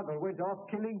the struggle went off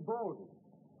killing Balding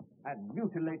and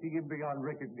mutilating him beyond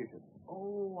recognition.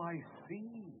 Oh, I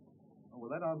see. Oh, well,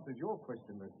 that answers your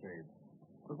question, Lestrade.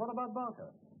 But what about Barker?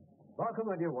 Barker,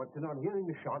 my dear Watson, on hearing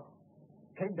the shot,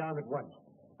 came down at once.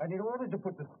 And in order to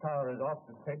put the Scarers off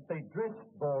the scent, they dressed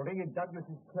Balding in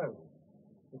Douglas's clothes.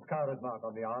 The Scarer's mark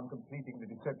on the arm completing the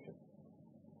deception.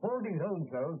 Balding's own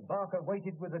clothes, Barker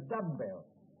weighted with a dumbbell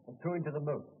and threw into the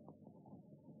moat.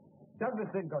 Douglas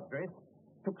then got dressed,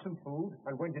 took some food,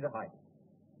 and went into hiding.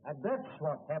 And that's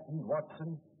what happened,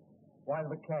 Watson, while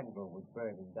the candle was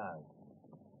burning down.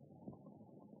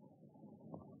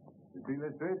 You see,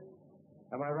 Lestrade?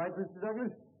 Am I right, Mr.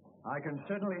 Douglas? I can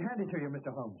certainly hand it to you,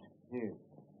 Mr. Holmes. Yes.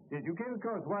 Yes, you came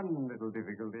across one little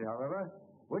difficulty, however.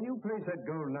 When you placed that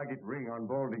gold nugget ring on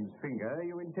Balding's finger,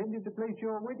 you intended to place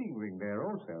your wedding ring there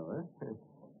also, eh?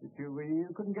 But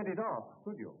you couldn't get it off,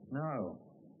 could you? No.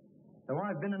 Though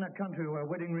I've been in a country where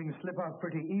wedding rings slip off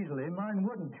pretty easily, mine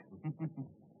wouldn't.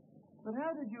 But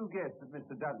how did you guess that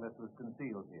Mr. Douglas was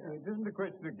concealed here? It isn't a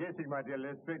question of guessing, my dear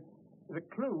Lestrade. The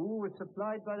clue was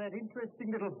supplied by that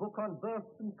interesting little book on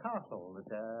Birlstone Castle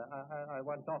that I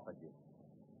once offered you.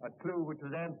 A clue which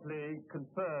was amply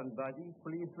confirmed by the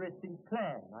equally interesting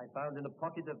plan I found in a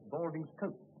pocket of Balding's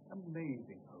coat.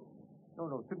 Amazing, Holmes.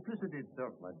 No, simplicity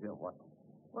itself, my dear Watson.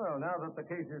 Well, now that the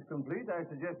case is complete, I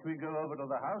suggest we go over to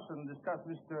the house and discuss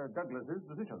Mr. Douglas's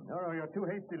position. No, you're too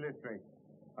hasty, Lestrade.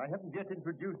 I haven't yet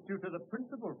introduced you to the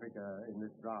principal figure in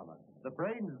this drama, the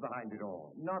brains behind it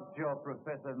all. Not your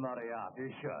Professor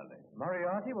Moriarty, surely.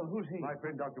 Moriarty? Well, who's he? My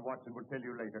friend Dr. Watson will tell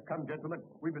you later. Come, gentlemen,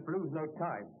 we must lose no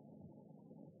time.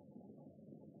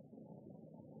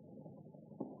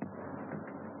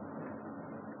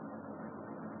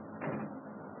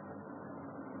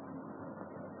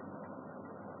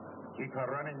 Keep her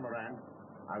running, Moran.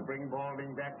 I'll bring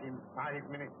Balding back in 5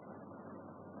 minutes.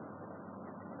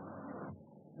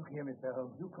 Look here, Mr.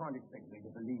 Holmes, you can't expect me to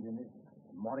believe in this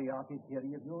Moriarty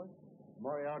theory of yours.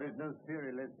 Moriarty's no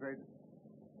theory, Lestrade,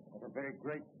 but a very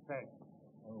great fact.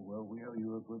 Oh, well, we owe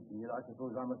you a good deal. I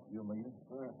suppose I must humor you.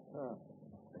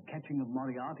 The catching of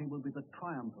Moriarty will be the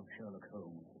triumph of Sherlock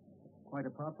Holmes. Quite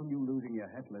apart from you losing your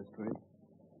hat, Lestrade.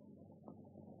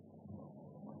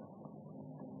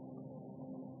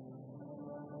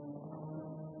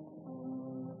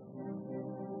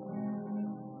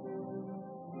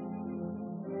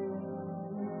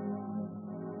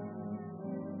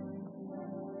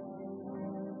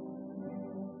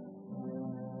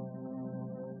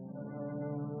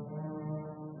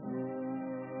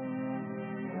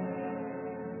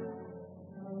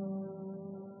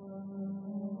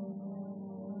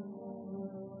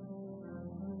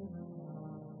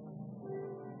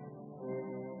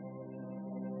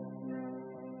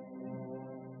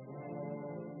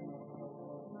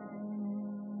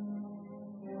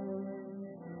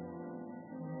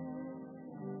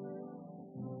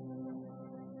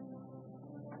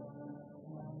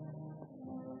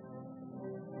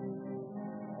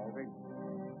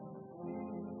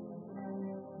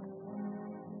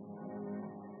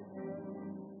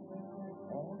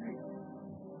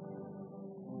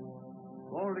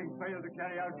 Balding failed to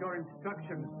carry out your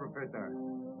instructions, Professor.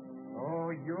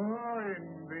 Oh, you're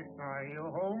in this, are you,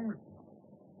 Holmes?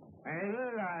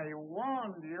 Well, I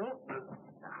warned you.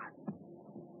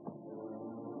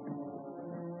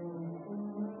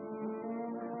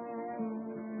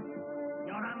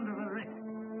 You're under arrest,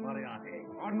 Moriarty.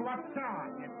 On what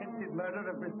charge? Attempted murder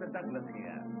of Mr. Douglas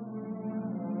here.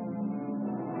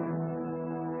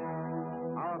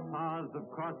 Our paths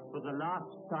have crossed for the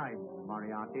last time,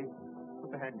 Moriarty.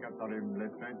 Put the handcuffs on him,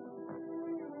 Lestrade.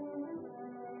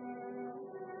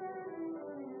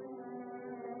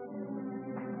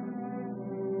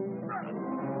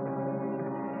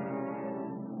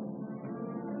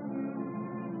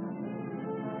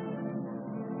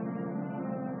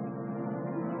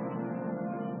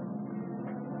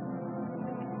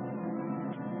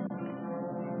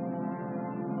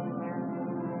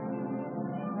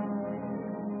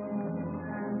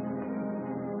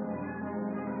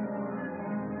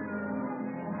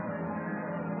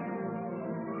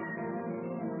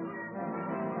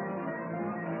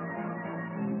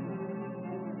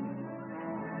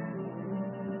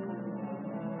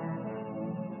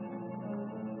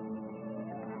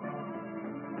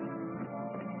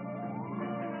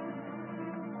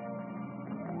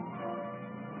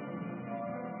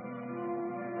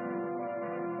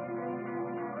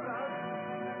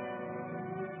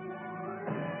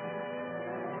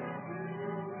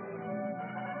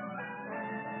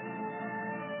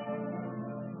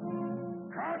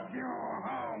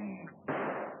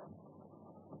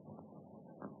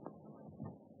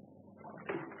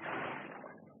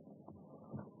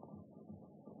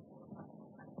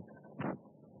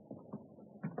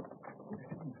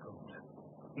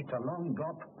 It's a long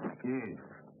drop. Yes.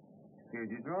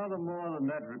 It is rather more than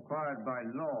that required by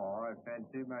law, I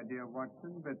fancy, my dear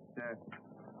Watson, but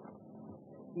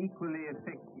equally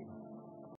effective.